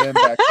anchor.fm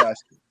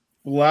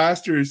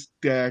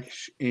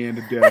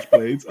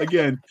 /blasters-and-blades.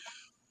 Again,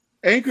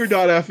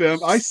 Anchor.fm.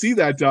 I see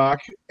that, Doc.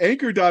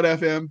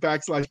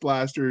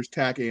 Anchor.fm/blasters,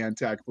 tack and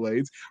tack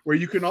blades, where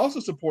you can also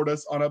support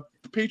us on a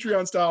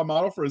Patreon style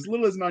model for as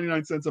little as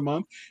 99 cents a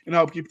month and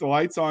help keep the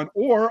lights on.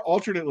 Or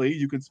alternately,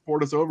 you can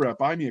support us over at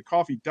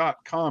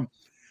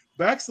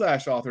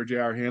buymeacoffee.com/author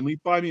J.R. Hanley,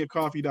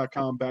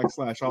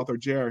 buymeacoffee.com/author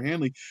J.R.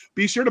 Hanley.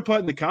 Be sure to put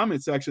in the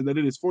comment section that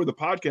it is for the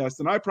podcast,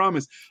 and I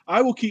promise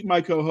I will keep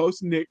my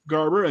co-hosts Nick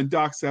Garber and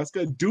Doc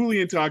Seska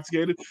duly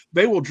intoxicated.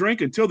 They will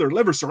drink until their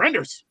liver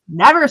surrenders.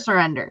 Never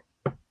surrender.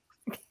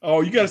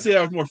 Oh, you got to say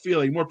that with more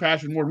feeling, more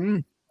passion, more.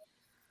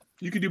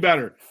 You can do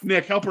better.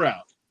 Nick, help her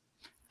out.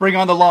 Bring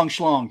on the long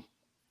schlong.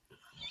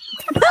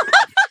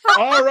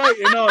 All right,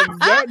 and on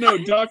that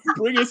note, Doc,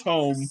 bring us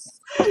home.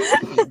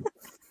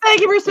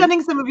 Thank you for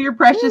spending some of your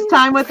precious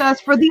time with us.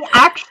 For the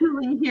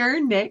actually here,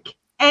 Nick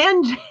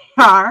and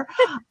JR,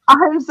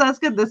 I'm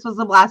Seska. This was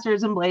the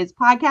Blasters and Blades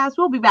podcast.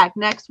 We'll be back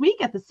next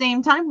week at the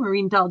same time where we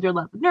indulge your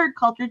love of nerd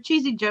culture,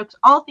 cheesy jokes,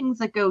 all things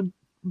that go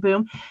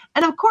boom,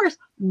 and of course,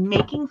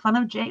 making fun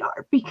of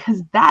JR,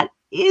 because that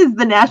is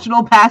the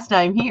national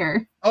pastime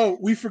here. Oh,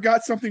 we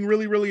forgot something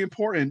really, really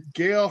important.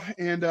 Gail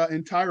and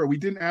Tyra, we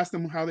didn't ask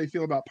them how they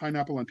feel about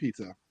pineapple on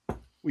pizza.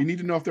 We need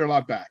to know if they're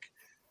allowed back.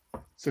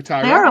 So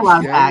Tyra, They're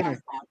allowed back.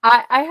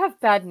 I have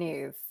bad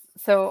news.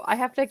 So I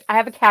have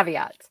a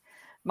caveat.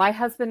 My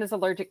husband is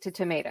allergic to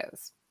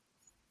tomatoes.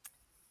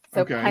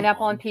 So Okay.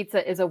 pineapple on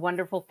pizza is a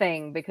wonderful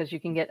thing because you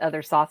can get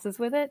other sauces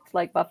with it,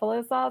 like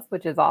buffalo sauce,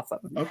 which is awesome.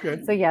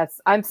 Okay. So yes,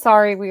 I'm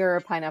sorry we are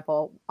a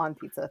pineapple on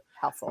pizza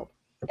household.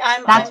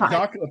 That's fine.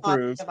 Doc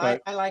approves,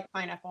 but I like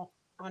pineapple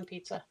on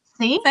pizza.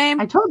 See? Same.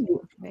 I told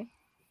you.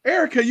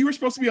 Erica, you were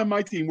supposed to be on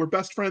my team. We're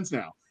best friends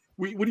now.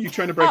 What are you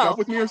trying to break Oh. up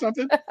with me or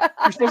something?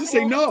 You're supposed to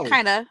say no.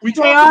 Kind of. We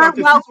JR, talked about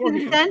this while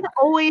beforehand. consent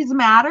always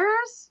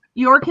matters,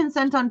 your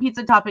consent on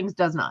pizza toppings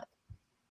does not.